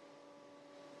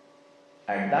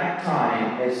 At that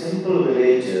time, a simple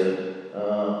villager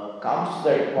comes to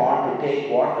that pond to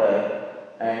take water,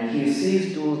 and he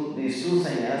sees these two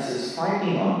sannyasis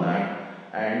fighting on that,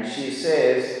 and she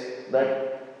says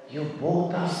that you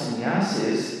both are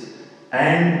sannyasis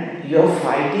and you're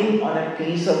fighting on a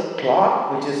piece of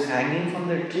cloth which is hanging from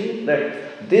the tree,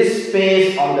 that this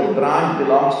space on the branch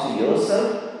belongs to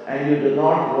yourself and you do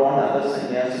not want other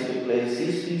sannyasi to place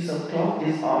his piece of cloth,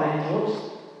 his orange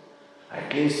rose.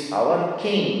 At least our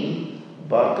king,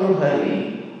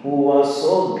 Bhartrhari, who was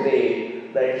so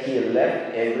great that he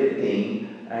left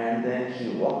everything and then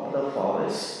he walked the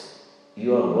forest.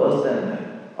 You are worse than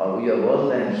them, or we are worse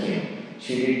than him.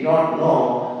 She did not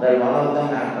know that one of them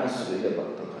happens to be the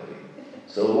Bhartrhari.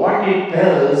 So what it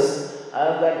tells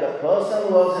that the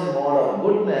person was in mode of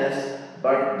goodness,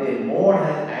 but the mode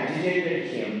has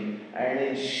agitated him, and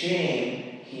in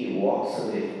shame he walks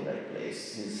away from that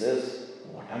place. He says,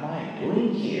 what am I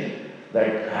doing here?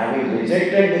 That having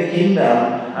rejected the kingdom,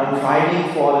 I am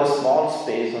fighting for a small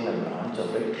space on the branch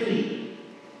of a tree.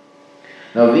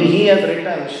 Now he has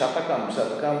written Shatakam.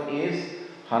 Shatakam is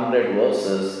 100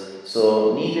 verses.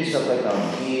 So Niti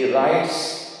Shatakam, he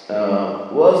writes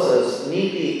verses.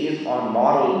 Niti is on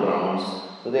moral grounds.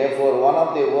 So therefore one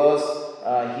of the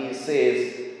verse he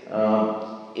says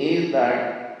is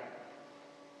that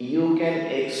you can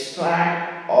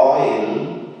extract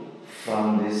oil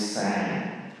from this sand.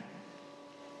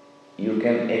 You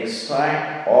can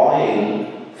extract oil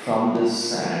from this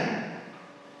sand.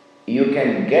 You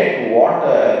can get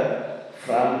water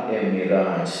from a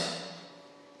mirage.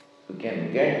 You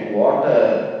can get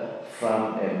water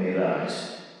from a mirage.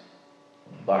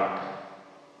 But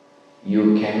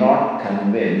you cannot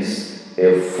convince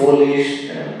a foolish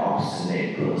and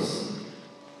obstinate person.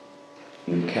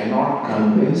 You cannot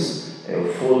convince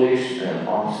a foolish and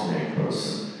obstinate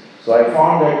person. So I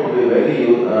found that to be very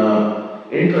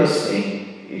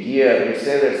interesting. Here it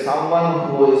says that someone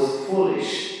who is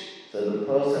foolish, so the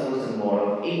person who is in mode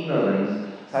of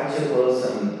ignorance, such a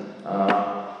person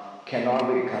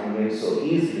cannot be convinced so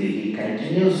easily. He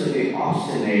continues to be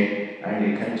obstinate and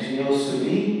he continues to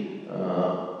be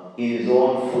in his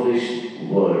own foolish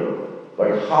world.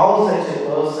 But how such a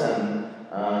person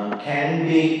can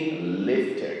be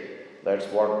lifted? That's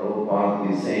what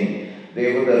Prabhupada is saying.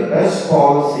 Therefore, the best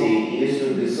policy is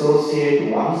to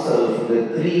dissociate oneself from the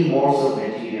three modes of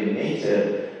material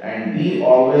nature and be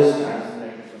always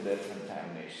transcendental from their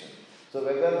contamination. So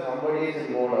whether somebody is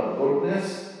in mode of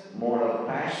goodness, mode of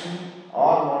passion,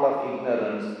 or mode of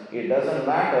ignorance, it doesn't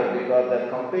matter because they're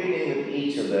competing with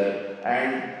each other,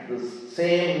 and the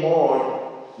same mode,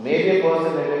 maybe a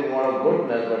person may be in mode of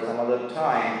goodness, but some other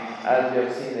time, as we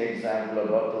have seen the example of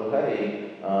Bhakta Hari,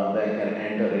 they can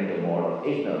enter into mode of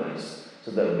ignorance. So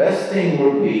the best thing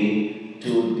would be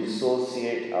to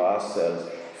dissociate ourselves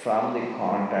from the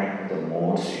contact with the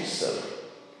modes itself.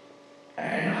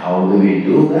 And how do we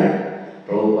do that?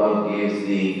 Prabhupada gives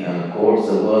the quotes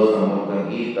the verse from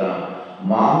Bhagavad Gita,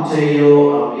 Mam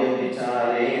chayo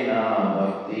avyavicharena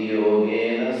bhakti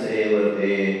yogena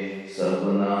sevate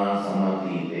saguna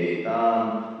samatite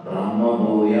tam brahma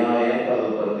bhuyaya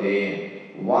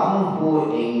kalpate. One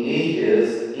who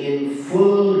engages in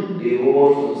full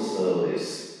devotional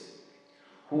service,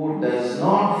 who does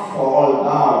not fall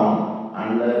down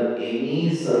under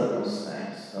any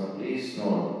circumstance. Now please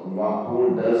note, one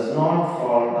who does not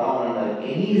fall down under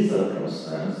any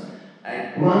circumstance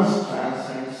at once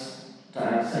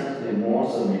transcends the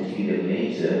modes of material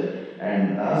nature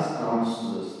and thus comes to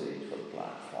the spiritual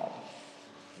platform.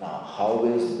 Now, how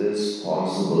is this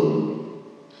possible?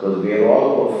 Because we are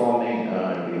all performing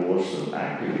a devotional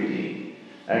activity.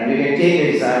 And we can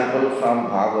take example from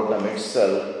Bhagavatam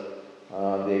itself,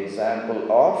 the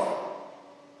example of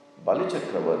Bali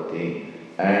Chakravarti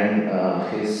and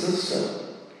his sister.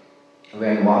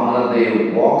 When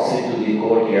Vamanadev walks into the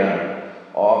courtyard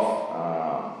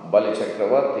of Bali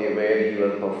Chakravarti, where he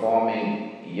was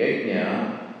performing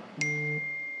yajna,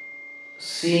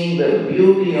 seeing the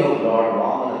beauty of Lord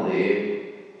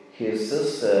Vamanadev, his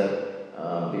sister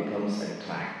becomes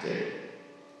attracted,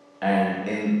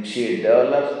 and she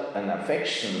develops an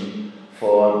affection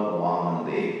for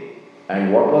Vamanadev.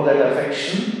 And what was that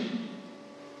affection?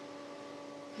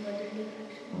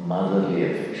 Motherly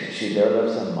affection. She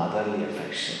develops a motherly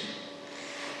affection.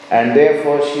 And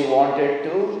therefore she wanted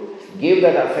to give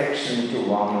that affection to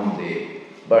Vamanadev.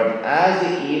 But as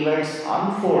the events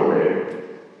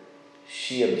unfolded,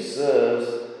 she observes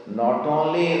not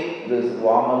only this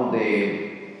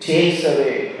Vamanadev takes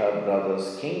away her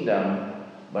brother's kingdom,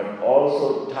 but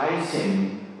also ties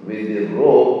him with the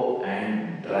rope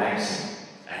and drags him.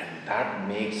 And that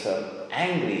makes her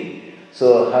angry.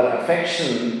 So her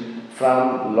affection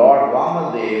from Lord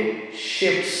Vamanadev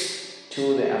shifts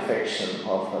to the affection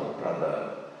of her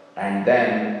brother. And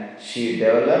then she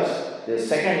develops the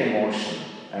second emotion.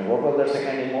 And what was the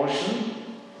second emotion?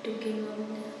 To kill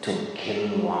Vamanadev. To kill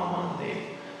Vamanadev.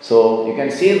 So you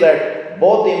can see that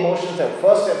both the emotions, the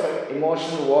first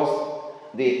emotion was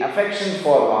the affection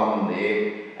for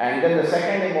Vamanadev, and then the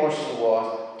second emotion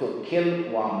was to kill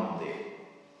Vamanadev.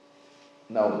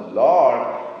 Now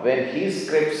Lord, when his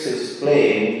scripts is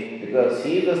playing, because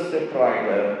he is the script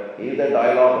writer, he is the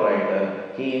dialogue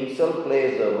writer, he himself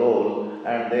plays the role,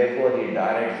 and therefore he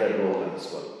directs the role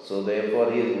as well. So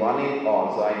therefore he is one in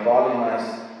all. So I call him as,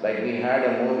 like we had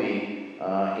a movie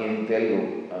in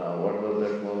Telugu. What was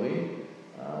that movie?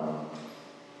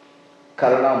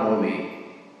 Karna movie.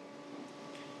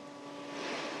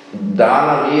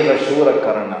 Danavira Shura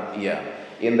Karna, yeah.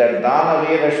 In that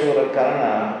Danavira Shura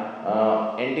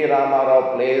Karna, N.T.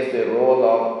 Ramarao plays the role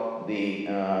of the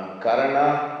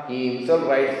Karna. He himself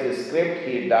writes the script,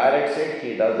 he directs it,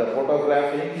 he does the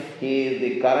photography. He is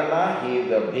the Karna, he is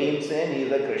the Bhimsen, he is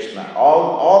the Krishna.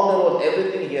 All the roles,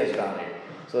 everything he has done it.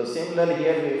 So similarly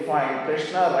here we find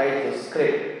Krishna writes the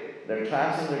script, the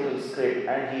transcendental script,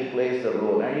 and he plays the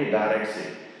role and he directs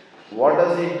it. What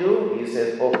does he do? He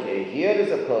says, okay, here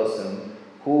is a person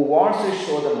who wants to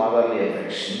show the motherly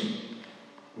affection,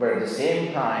 but at the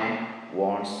same time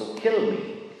wants to kill me.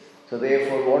 So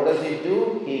therefore, what does he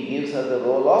do? He gives her the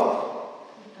role of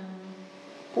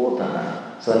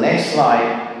Putana. So next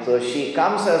slide. So she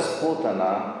comes as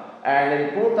Putana, and in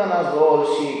Putana's role,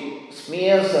 she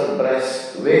smears her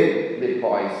breast with the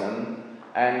poison,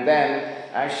 and then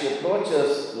as she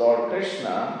approaches Lord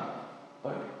Krishna,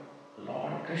 but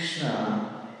Lord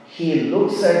Krishna, he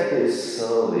looks at this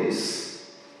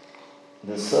service,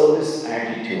 the service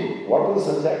attitude. What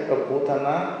was that of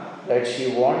Putana? That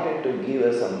she wanted to give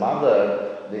as a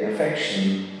mother the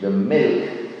affection, the milk,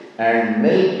 and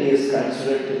milk is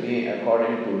considered to be,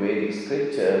 according to Vedic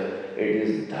scripture, it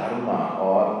is dharma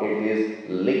or it is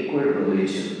liquid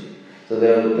religion. So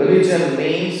the religion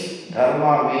means,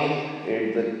 dharma means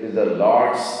it is the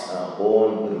Lord's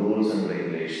own rules and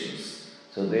regulations.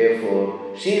 So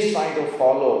therefore, she is trying to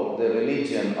follow the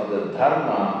religion of the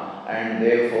dharma, and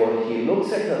therefore he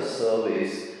looks at her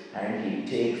service and he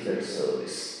takes that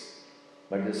service.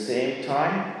 But at the same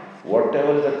time,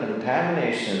 whatever the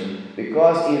contamination,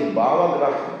 because he is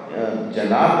Bhavagrah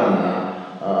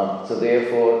Janardana, so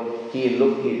therefore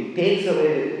he takes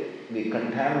away the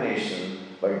contamination,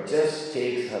 but just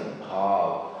takes her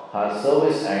bhav, her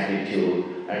service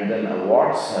attitude, and then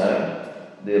awards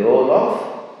her the role of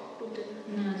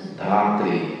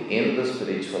Dhatri in the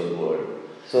spiritual world.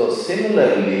 So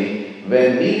similarly,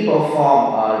 when we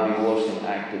perform our devotional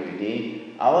activity,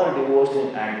 our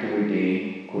devotional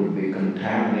activity could be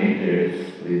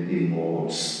contaminated with the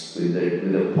modes, with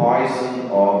the poison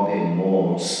of the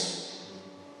modes.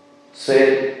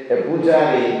 Say a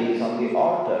pujari is on the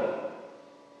altar.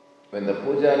 When the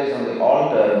pujari is on the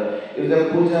altar, if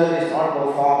the pujari is not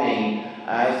performing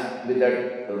as with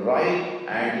that right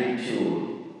attitude,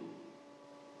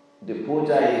 the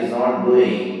puja is not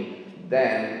doing,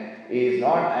 then he is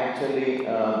not actually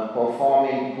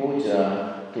performing puja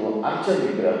to Archa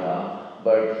Vigraha,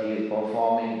 but he is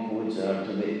performing puja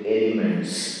to the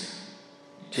elements,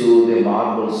 to the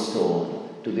marble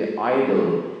stone, to the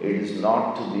idol. It is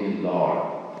not to the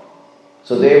Lord.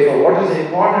 So therefore, what is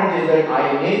important is that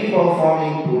I may be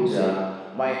performing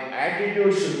puja, my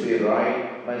attitude should be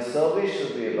right, my service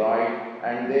should be right,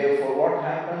 and therefore what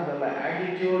happens when my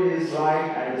attitude is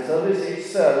right and the service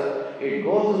itself, it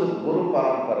goes to the Guru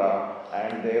Parampara,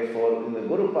 and therefore in the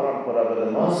Guru Parampara, with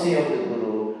the mercy of the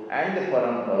Guru and the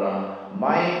Parampara,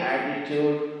 my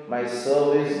attitude, my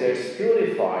service gets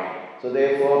purified. So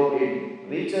therefore it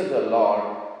reaches the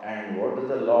Lord, and what does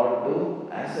the Lord do?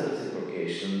 As a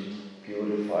reciprocation,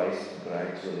 purifies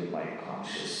gradually my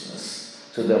consciousness.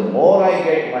 So the more I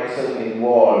get myself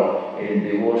involved in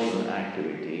devotional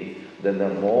activity, then the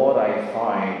more I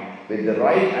find with the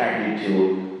right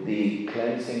attitude, the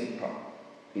cleansing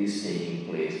is taking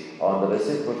place, or the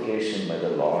reciprocation by the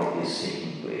Lord is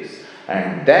taking place.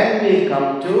 And then we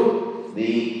come to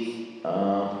the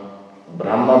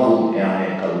Brahma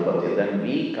Bhutyaya Kalpati. Then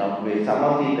we come with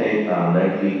Samadhi-Taita,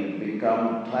 that we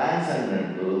become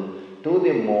transcendental to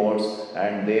the modes,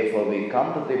 and therefore we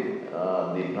come to the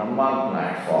Brahman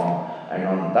platform, and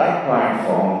on that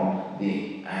platform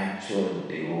the actual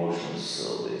devotional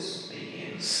service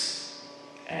begins.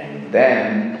 And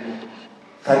then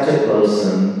such a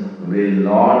person will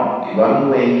not, one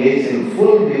who engages in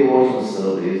full devotional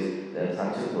service, then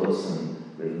such a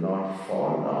person will not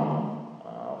fall down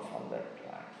from that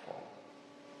platform.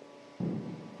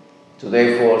 So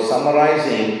therefore,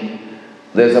 summarizing,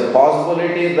 there's a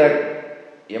possibility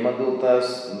that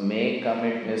Yamadutas may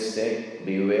commit mistake,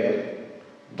 beware,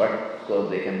 but because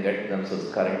they can get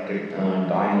themselves corrected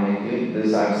dynamically.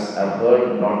 This I've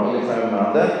heard not only from my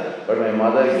mother, but my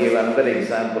mother gave another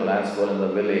example as well in the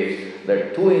village,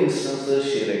 that 2 instances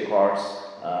she records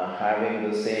having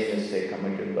the same mistake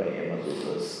committed by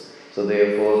Yamadutas. So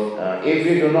therefore, if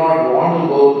we do not want to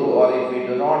go through, or if we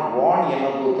do not want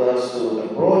Yamadutas to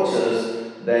approach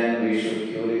us, then we should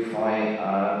purify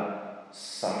our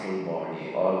subtle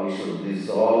body, or we should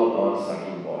dissolve our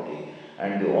subtle body.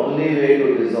 And the only way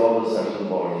to dissolve the subtle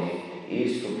body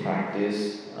is to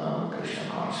practice Krishna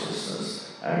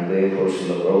consciousness. And therefore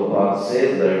Srila Prabhupada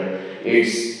says that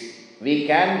it's we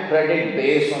can predict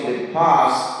based on the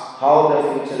past how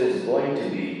the future is going to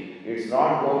be. It's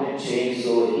not going to change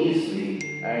so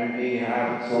easily, and we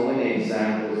have so many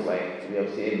examples, like we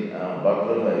have seen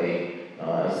Bhadrahari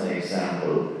as an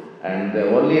example. And the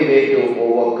only way to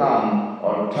overcome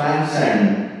or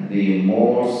transcend the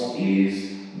modes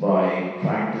is by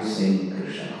practicing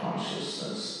Krishna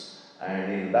consciousness.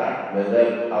 And in that,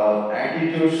 whether our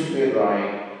attitude should be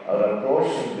right, our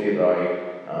approach should be right,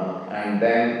 and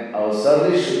then our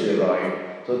service should be right.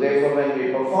 So therefore, when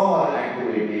we perform our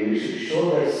activity, we should show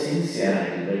that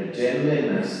sincerity, that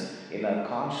genuineness in our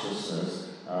consciousness.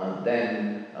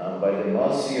 Then, by the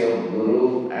mercy of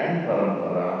Guru and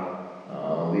Parampara,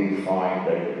 we find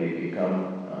that we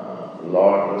become,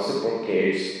 Lord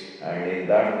reciprocates, and in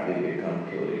that we become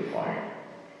purified.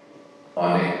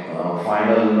 On a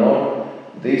final note,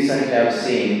 recently I have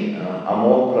seen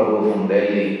Amol Prabhu from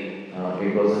Delhi.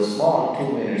 It was a small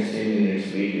 2 minutes, 3 minutes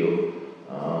video,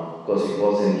 because it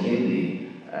was in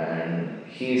Hindi, and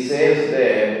he says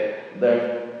there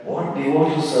that what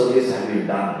devotional service have you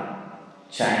done?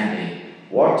 Chanting.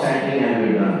 What chanting have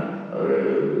you done?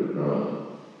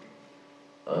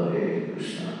 Hare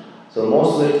Krishna. So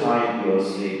most of the time you are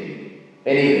sleeping.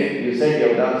 Anyway, you said you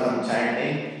have done some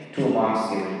chanting, 2 marks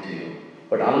given to you.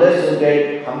 But unless you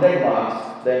get 100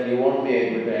 marks, then you won't be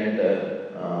able to enter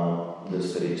the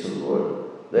spiritual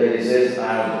world. Then he says,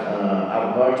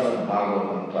 I've heard your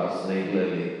Bhagavatam class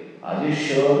regularly. Are you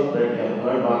sure that you have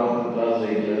heard Bhagavatam class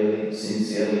regularly,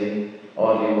 sincerely,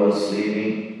 or you were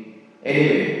sleeping?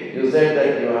 Anyway, you said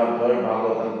that you have heard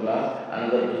Bhagavatam class,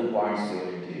 another 2 points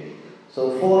given to you.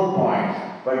 So 4 points.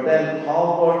 But then how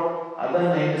about other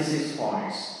 96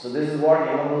 points? So this is what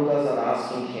Yamadutas are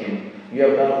asking him. You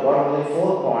have got only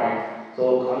 4 points.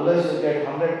 So unless you get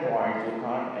 100 points, you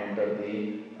can't enter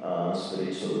the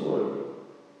spiritual world.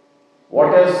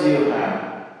 What else do you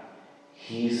have?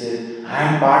 He said, I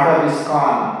am part of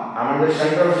ISKCON. I am in the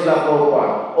shelter of Srila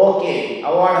Prabhupada. Okay,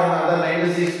 award another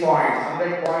 96 points.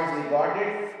 100 points, we got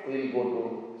it. We will go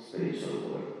to spiritual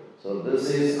world. So this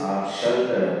is our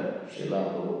shelter, Srila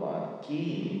Prabhupada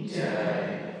Ki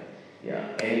Jai. Yeah.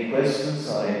 Any questions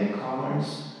or any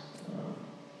comments?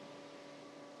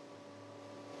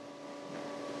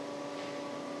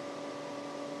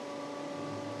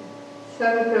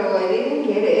 Sorry, Prabhu, I didn't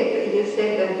get it. You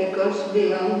said that because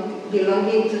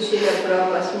belonging to Srila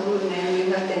Prabhupada's movement,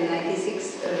 you have the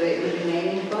 96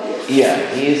 remaining points?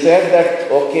 Yeah, he said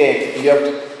that, okay,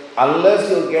 unless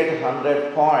you get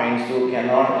 100 points, you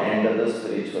cannot enter the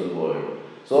spiritual world.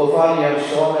 So far you have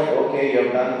shown that, okay, you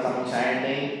have done some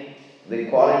chanting, the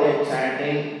quality of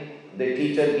chanting, the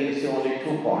teacher gives you only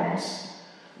 2 points.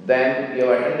 Then you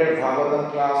have attended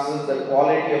Bhagavatam classes, the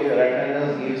quality of your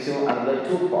attendance gives you another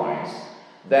 2 points.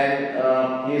 Then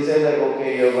he says that,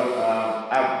 okay, you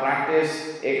have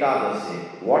practiced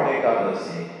Ekadasi. What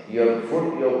Ekadasi? Your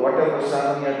food, whatever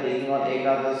prasadam you are taking on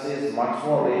Ekadasi is much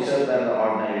more richer than the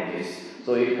ordinary days.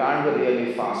 So you can't be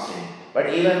really fasting.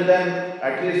 But even then,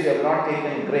 at least you have not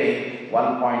taken grain,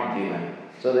 1 point given.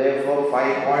 So therefore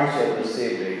 5 points you have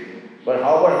received it. But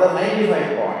how about the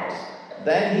 95 points?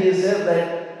 Then he says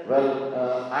that, well,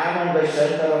 I am on the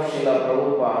shelter of Srila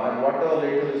Prabhupada, and whatever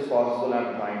little is possible I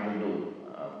am trying to do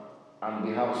on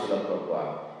behalf of Srila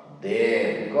Prabhupada.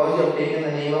 There, because you have taken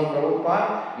the name of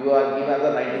Prabhupada, you are given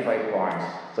the 95 points.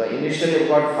 So initially you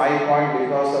got 5 points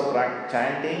because of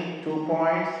chanting, 2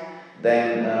 points,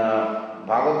 then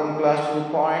Bhagavatam class 2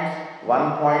 points,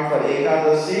 1 point for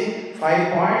Ekadasi,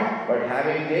 5 points, but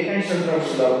having taken shelter of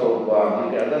Srila Prabhupada,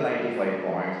 you get the 95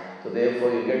 points. So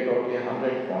therefore you get totally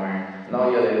 100 points. Now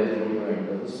you are eligible to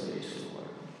enter the spiritual world.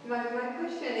 My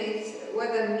question is,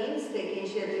 what that means taking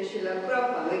shelter in Srila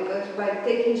Prabhupada? Because by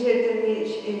taking shelter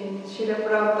in Srila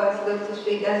Prabhupada's lotus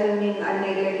feet doesn't mean I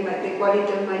neglect the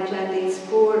quality of my chanting is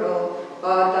poor, or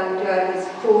tantra is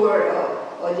poor,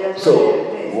 or just... So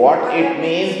what it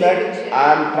means that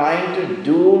I am trying to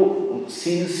do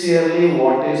sincerely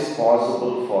what is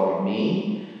possible for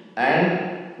me,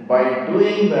 and by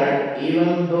doing that,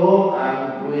 even though I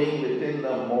am doing within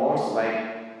the modes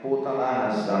like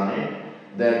Putana has done it,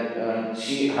 that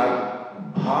her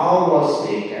bhav was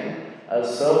taken, a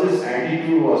service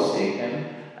attitude was taken,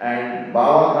 and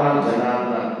Bhavakan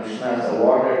Janardana Krishna has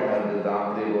awarded her the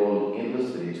Dhamri role in the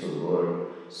spiritual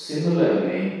world.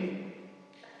 Similarly,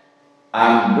 I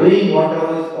am doing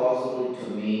whatever is possible to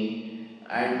me.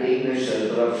 I am taking the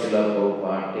shelter of Srila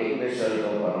Prabhupada, taking the shelter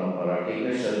of Parampara,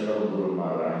 taking the shelter of Guru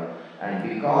Maharaj, and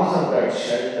because of that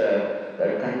shelter,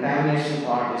 that contamination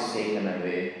part is taken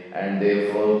away, and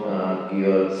therefore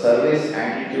your service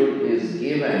attitude is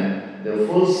given the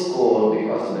full score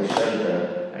because of the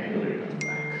shelter, and you return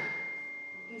back.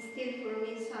 You still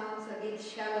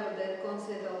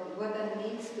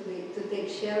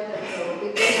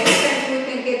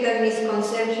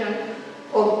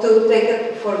to take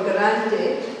it for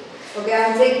granted. Okay,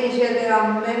 I'm taking shelter,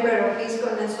 I'm a member of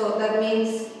ISKCON, and so that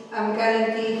means I'm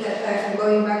guaranteed that I'm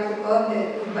going back to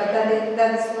Godhead. But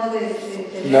that's not the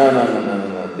No.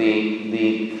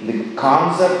 The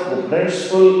concept, the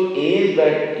principle is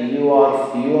that you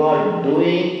are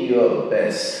doing your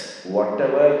best.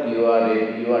 Whatever you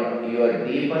are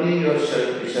deepening your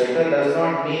shelter does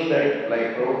not mean that,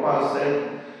 like Prabhupada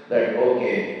said, that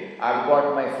okay, I've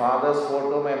got my father's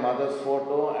photo, my mother's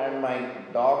photo, and my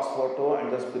dog's photo,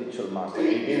 and the spiritual master.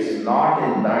 It is not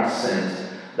in that sense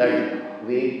that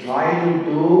we try to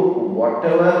do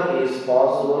whatever is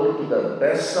possible to the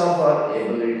best of our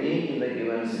ability in a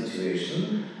given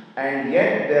situation, and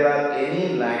yet there are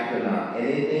any lacuna,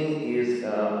 anything is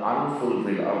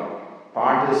unfulfilled, a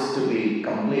part is to be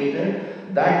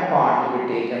completed, that part will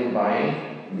be taken by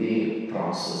the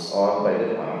process or by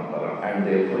the parampara, and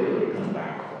therefore you return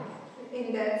back home.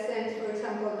 In that sense, for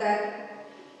example, that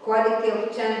quality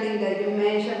of chanting that you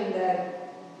mentioned, that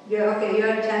you're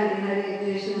chanting Hare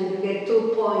Krishna and you get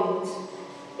 2 points.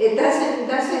 It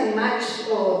doesn't match,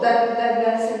 or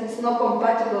it's not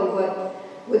compatible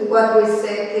with what we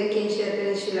said taking shelter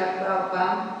in Srila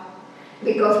Prabhupada,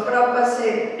 because Prabhupada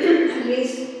said at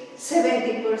least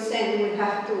 70% will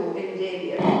have to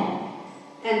endeavor.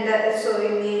 And that, so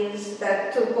it means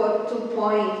that 2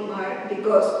 point mark,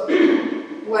 because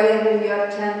whatever you are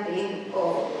chanting,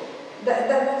 or that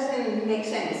doesn't make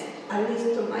sense, at least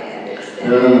to my understanding.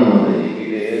 No,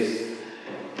 it is.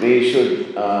 We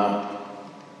should.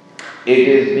 It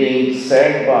is being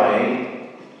said by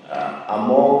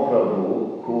Amol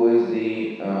Prabhu, who is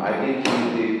the. I think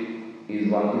he's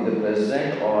the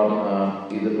president, or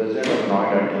he's the president of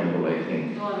Noida Temple, I think.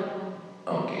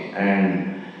 Okay, and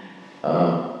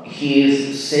he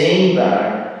is saying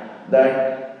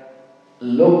that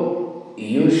look,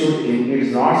 you should.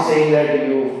 It's not saying that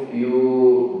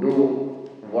you do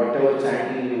whatever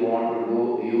chanting you want to do,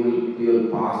 you will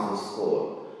pass the score.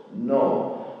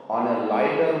 No. On a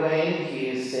lighter vein, he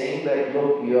is saying that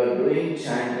look, you are doing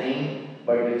chanting,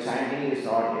 but your chanting is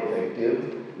not effective.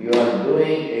 You are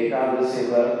doing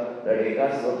Ekadasiva, that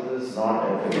Ekadasiva is not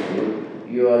effective.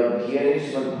 You are hearing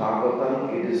Srimad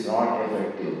Bhagavatam, it is not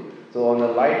effective. So on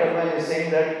a lighter vein, he is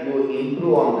saying that you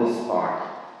improve on this part.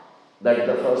 That's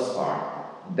the first part.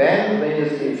 Then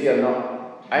if you are not,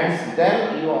 and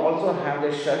then you also have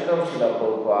the shelter of Srila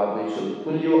Prabhupada, which will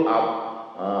pull you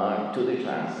up to the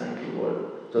transcendental world.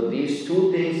 So these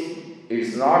two things,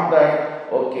 it's not that,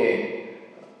 okay,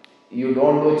 you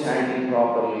don't do chanting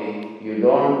properly, you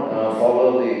don't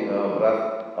follow the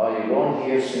breath, or you don't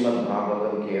hear Srimad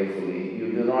Bhagavatam carefully,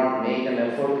 you do not make an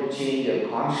effort to change your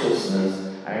consciousness,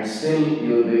 and still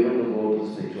you will be able to go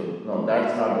to spiritual. No,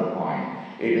 that's not the point.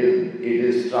 It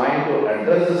is trying to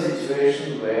address the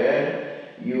situation where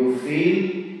you feel,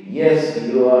 yes,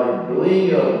 you are doing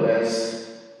your best,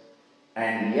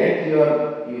 and yet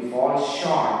you fall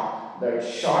short. That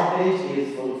shortage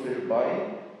is fulfilled by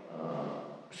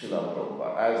Srila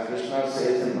Prabhupada. As Krishna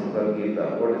says in Bhagavad Gita,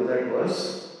 what is that verse?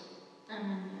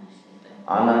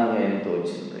 Ananyanto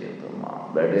chintayanto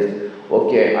ma. That is,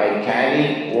 okay, I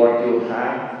carry what you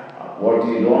have, what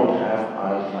you don't have,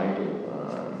 I'll try to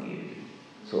give you.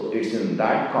 So it's in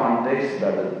that context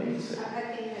that is being said.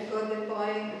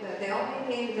 The only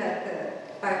thing that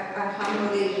I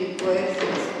humbly request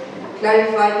is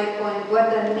clarify the point, what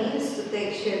that means to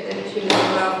take shelter in Srila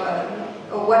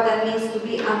Prabhupada, or what that means to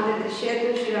be under the shelter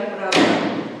of Srila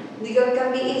Prabhupada. Because it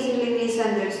can be easily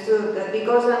misunderstood that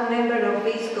because I'm a member of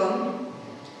ISKCON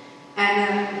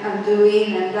and I'm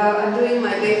doing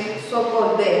my best,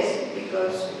 so-called best,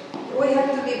 because we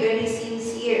have to be very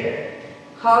sincere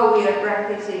how we are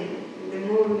practicing the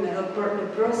movement or the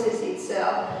process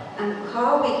itself, and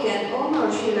how we can honor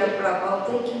Srila Prabhupada,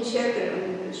 taking shelter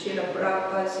on Srila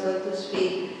Prabhupada's lotus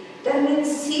feet. That means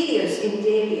serious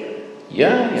endeavor.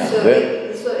 Yeah.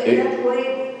 So in that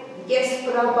way, yes,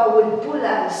 Prabhupada will pull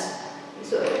us.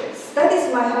 So that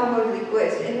is my humble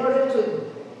request, in order to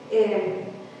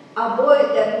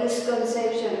avoid that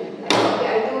misconception. Like, okay,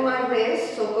 I do my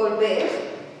best, so-called best,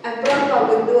 and Prabhupada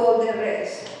will do all the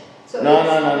rest. So no.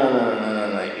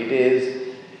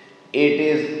 It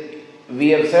is. We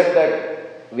have said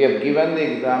that we have given the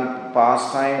example,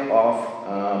 pastime of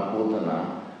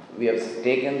Putana. We have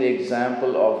taken the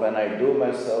example of when I do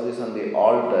my service on the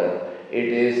altar. It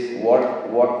is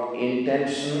what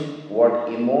intention, what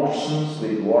emotions,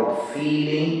 with what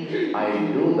feeling I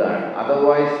do that.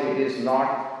 Otherwise, it is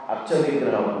not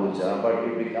Archavigraha Puja, but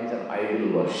it becomes an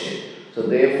idol worship. So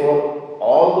therefore,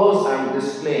 all those I am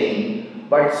displaying,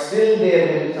 but still there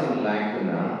will be some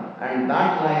lacuna, and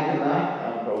that lacuna,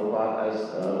 Prabhupada as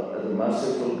a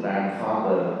merciful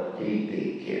grandfather, he'll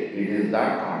take care. It is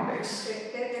that context.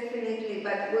 Definitely,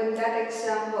 but when that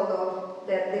example of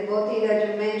that devotee that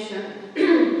you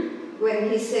mentioned, when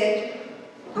he said,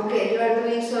 okay, you are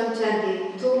doing some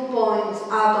chanting, 2 points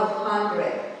out of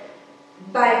 100.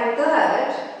 By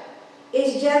that,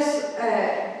 it's just,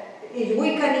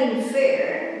 we can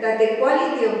infer that the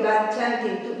quality of that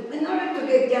chanting, in order to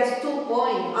get just 2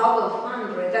 points out of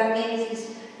 100, that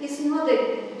means it's not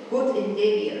a good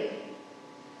endeavor.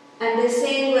 And the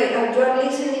same way, as you are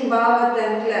listening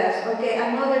Bhagavatam class, okay,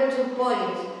 another 2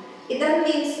 points. That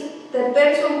means the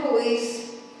person who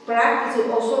is practicing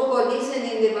or so-called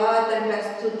listening the Bhagavatam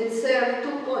class to deserve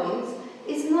 2 points,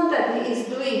 it's not that he is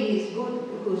doing his good,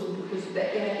 his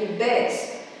best.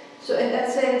 So in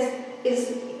that sense,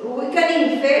 we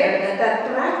can infer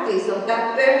that practice of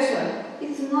that person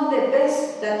is not the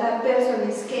best that person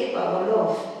is capable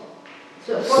of.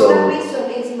 So for that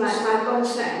reason, it's my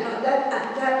concern. No,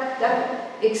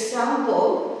 that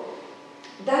example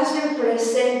doesn't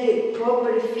present the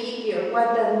proper figure,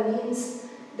 what that means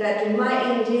that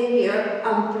my endeavor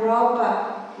and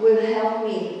Prabhupada will help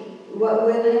me,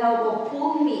 will help or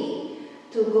pull me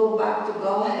to go back to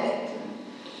Godhead.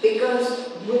 Because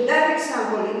with that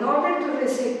example, in order to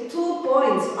receive 2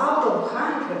 points out of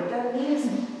 100, that means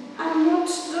I'm not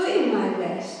doing my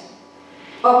best.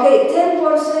 Okay, 10%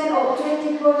 or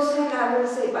 20%, I will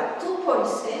say, but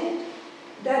 2%,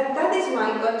 that is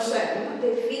my concern,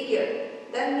 the figure.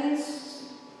 That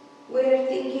means we're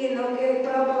thinking, okay,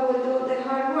 Prabhupada will do the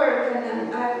hard work,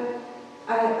 and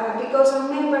I because I'm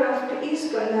a member of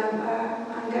ISKCON,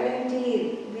 I'm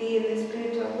guaranteed be in the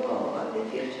spiritual world of the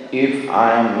future. If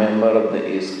I am member of the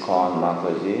ISKCON,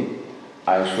 Mataji,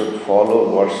 I should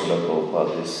follow what Srila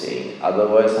Prabhupada is saying.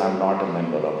 Otherwise, I am not a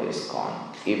member of ISKCON.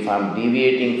 If I am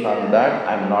deviating from that,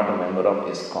 I am not a member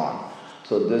of ISKCON.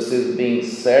 So this is being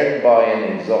said by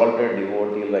an exalted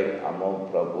devotee like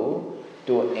Amol Prabhu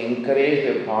to encourage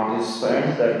the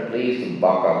participants that please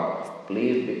buck up,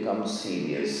 please become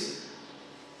serious.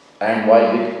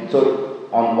 And so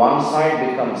on one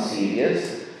side become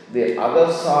serious, the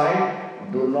other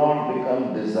side do not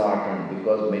become disheartened,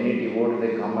 because many devotees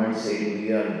they come and say,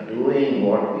 we are doing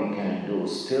what we can do,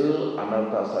 still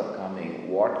anarthas are coming,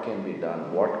 what can be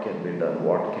done, what can be done,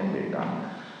 what can be done.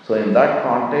 So in that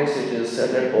context it is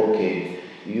said that okay,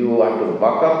 you have to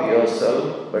buck up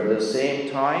yourself, but at the same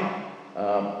time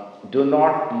do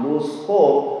not lose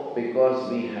hope, because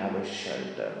we have a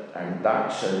shelter, and that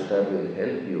shelter will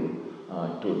help you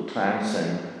to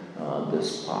transcend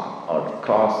this path or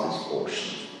cross this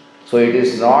ocean. So it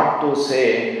is not to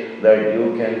say that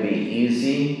you can be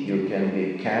easy, you can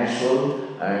be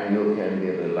casual, and you can be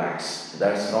relaxed.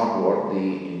 That's not what the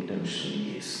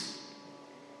intention is.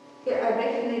 Yeah, I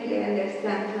definitely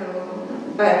understand,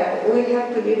 but we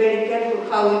have to be very careful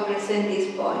how we present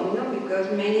this point,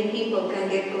 because many people can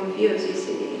get confused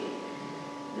easily.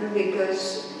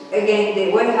 Because, again,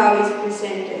 the way how it's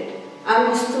presented,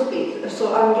 I'm stupid,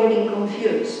 so I'm getting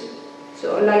confused.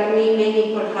 So like me,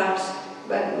 many perhaps,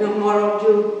 but more of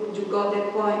you got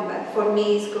the point, but for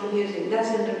me it's confusing. It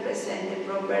doesn't represent the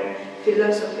proper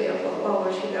philosophy of our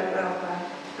Srila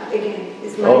Prabhupada. Again,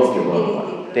 it's my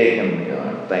stupidity. Taken,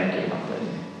 thank you,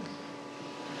 Mataji.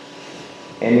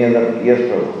 Any other? Yes,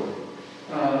 Prabhu.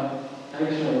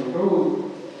 Actually,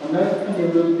 Prabhu, Anartha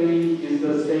Nivrutti is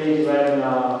the stage when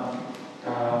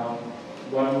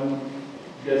one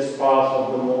gets past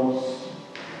of the modes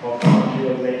of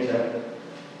material nature.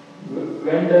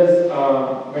 When does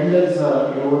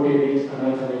devotee reach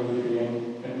Anartha Nivrutti,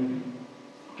 and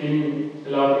can you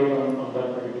elaborate on that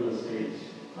particular stage,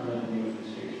 Anartha Nivrutti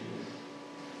stage?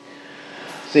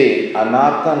 See,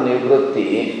 Anartha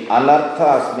Nivrutti,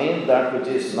 anarthas means that which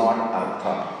is not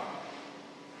artha.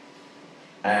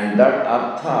 And that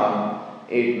artha,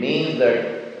 it means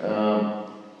that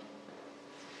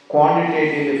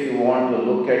quantitative, if you want to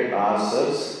look at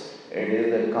ourselves, it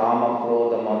is the kama,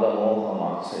 krodha, mada, moha,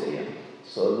 matsarya.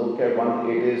 So look at one,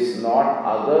 it is not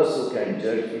others who can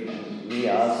judge, it is we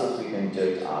ourselves who can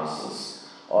judge ourselves.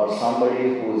 Or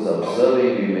somebody who is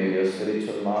observing, you may be a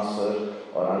spiritual master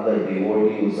or another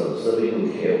devotee who is observing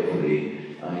you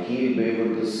carefully, he will be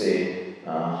able to say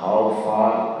how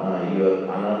far your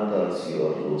anarthas you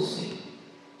are losing.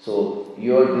 So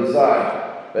your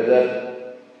desire,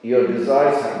 whether your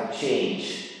desires have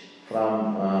changed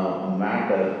from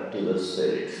matter to the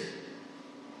spirit.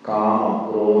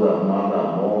 Kama, krodha,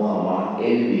 mada, moha,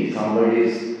 envy. Somebody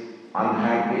is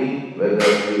unhappy,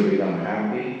 whether you become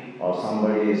happy, or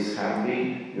somebody is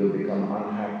happy, you become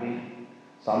unhappy.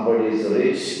 Somebody is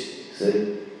rich,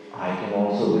 say, I can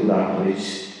also be that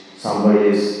rich. Somebody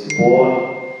is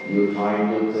poor, you try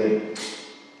to say.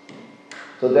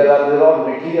 So there are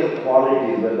material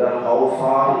qualities, whether how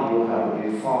far you have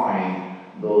refined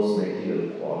those material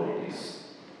qualities.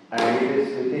 And it is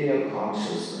within your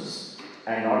consciousness.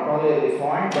 And not only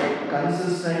refined, but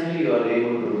consistently you are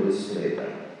able to display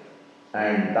that.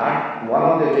 And that one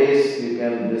of the ways you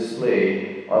can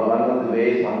display, or one of the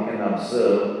ways one can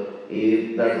observe,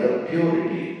 is that the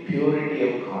purity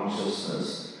of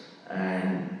consciousness.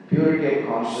 And purity of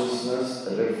consciousness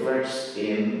reflects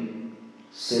in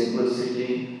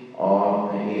simplicity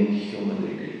or in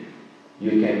humility.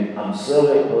 You can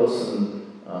observe a person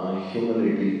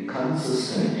humility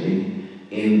consistently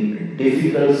in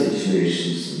difficult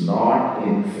situations, not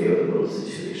in favorable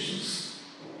situations.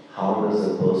 How does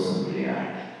a person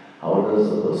react? How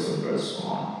does a person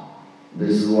respond?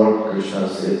 This is what Krishna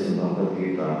says in Bhagavad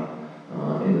Gita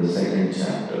in the 2nd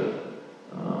chapter.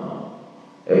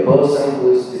 A person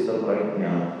who is Chitta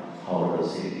Prajna, how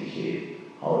does he behave?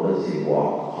 How does he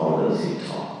walk? How does he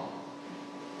talk?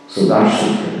 So that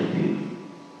should be.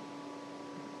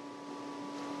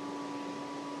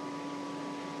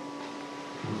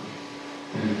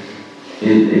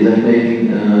 Is that making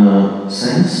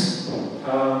sense?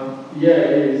 Yeah,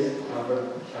 it is. But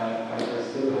I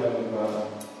still have,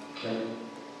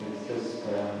 it's just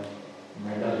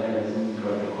my head hasn't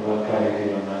got a full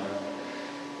clarity on that.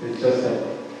 It's just that.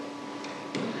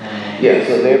 Yeah,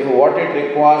 so therefore what it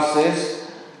requires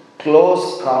is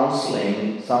close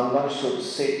counseling. Someone should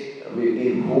sit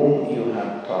in whom you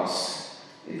have trust,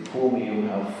 in whom you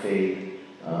have faith.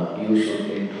 You should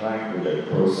interact with that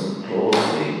person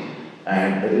closely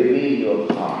and reveal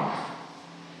your heart.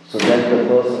 So that the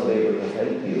person will be able to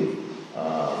help you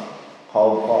how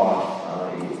far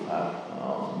you have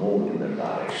moved in the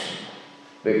direction.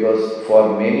 Because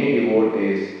for many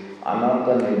devotees,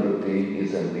 anartha nivritti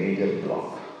is a major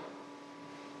block.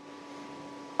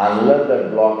 Unless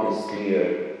that block is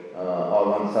cleared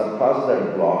or one surpasses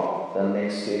that block, the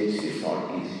next stage is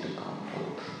not easy to come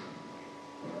forth.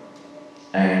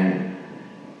 And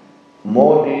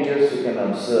more details you can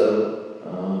observe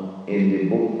in the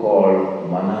book called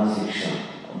Manasiksha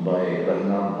by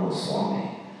Raghunath Goswami.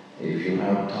 If you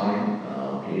have time,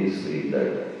 please read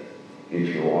that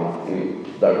if you want.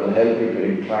 That will help you to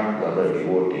interact with other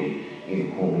devotee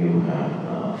in whom you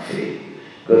have faith.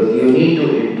 Because you need to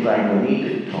interact, you need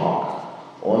to talk.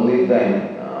 Only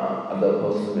then other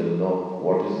person will know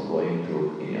what is going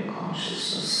through in your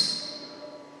consciousness.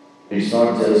 It's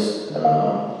not just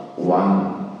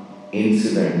one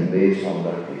incident based on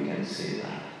that we can say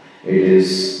that. It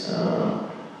is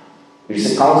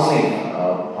it's a counseling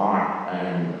part,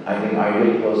 and I think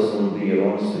ideal person would be your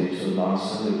own spiritual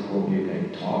master with whom you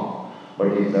can talk. But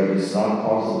if that is not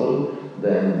possible,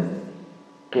 then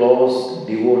close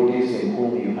devotees in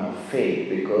whom you have faith,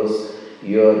 because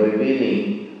you are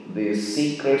revealing the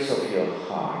secrets of your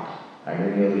heart. And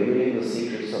when you are revealing the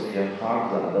secrets of your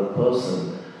heart to another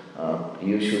person,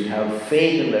 you should have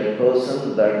faith in that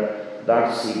person that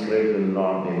that secret will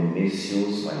not be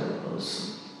misused by the person.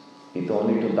 It's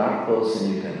only to that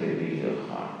person you can reveal your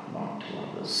heart, not to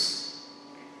others.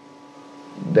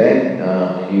 Then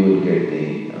you will get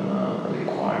the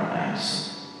required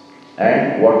answer.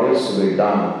 And what is to be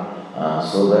done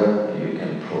so that you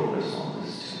can progress on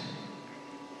this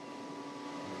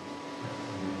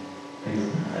journey.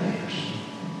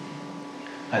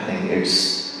 I think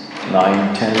it's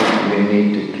 9:10. We need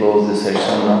to close the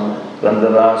session now.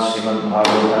 Grandaraj Srimad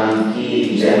Bhagavatam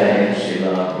ki jai,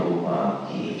 Srila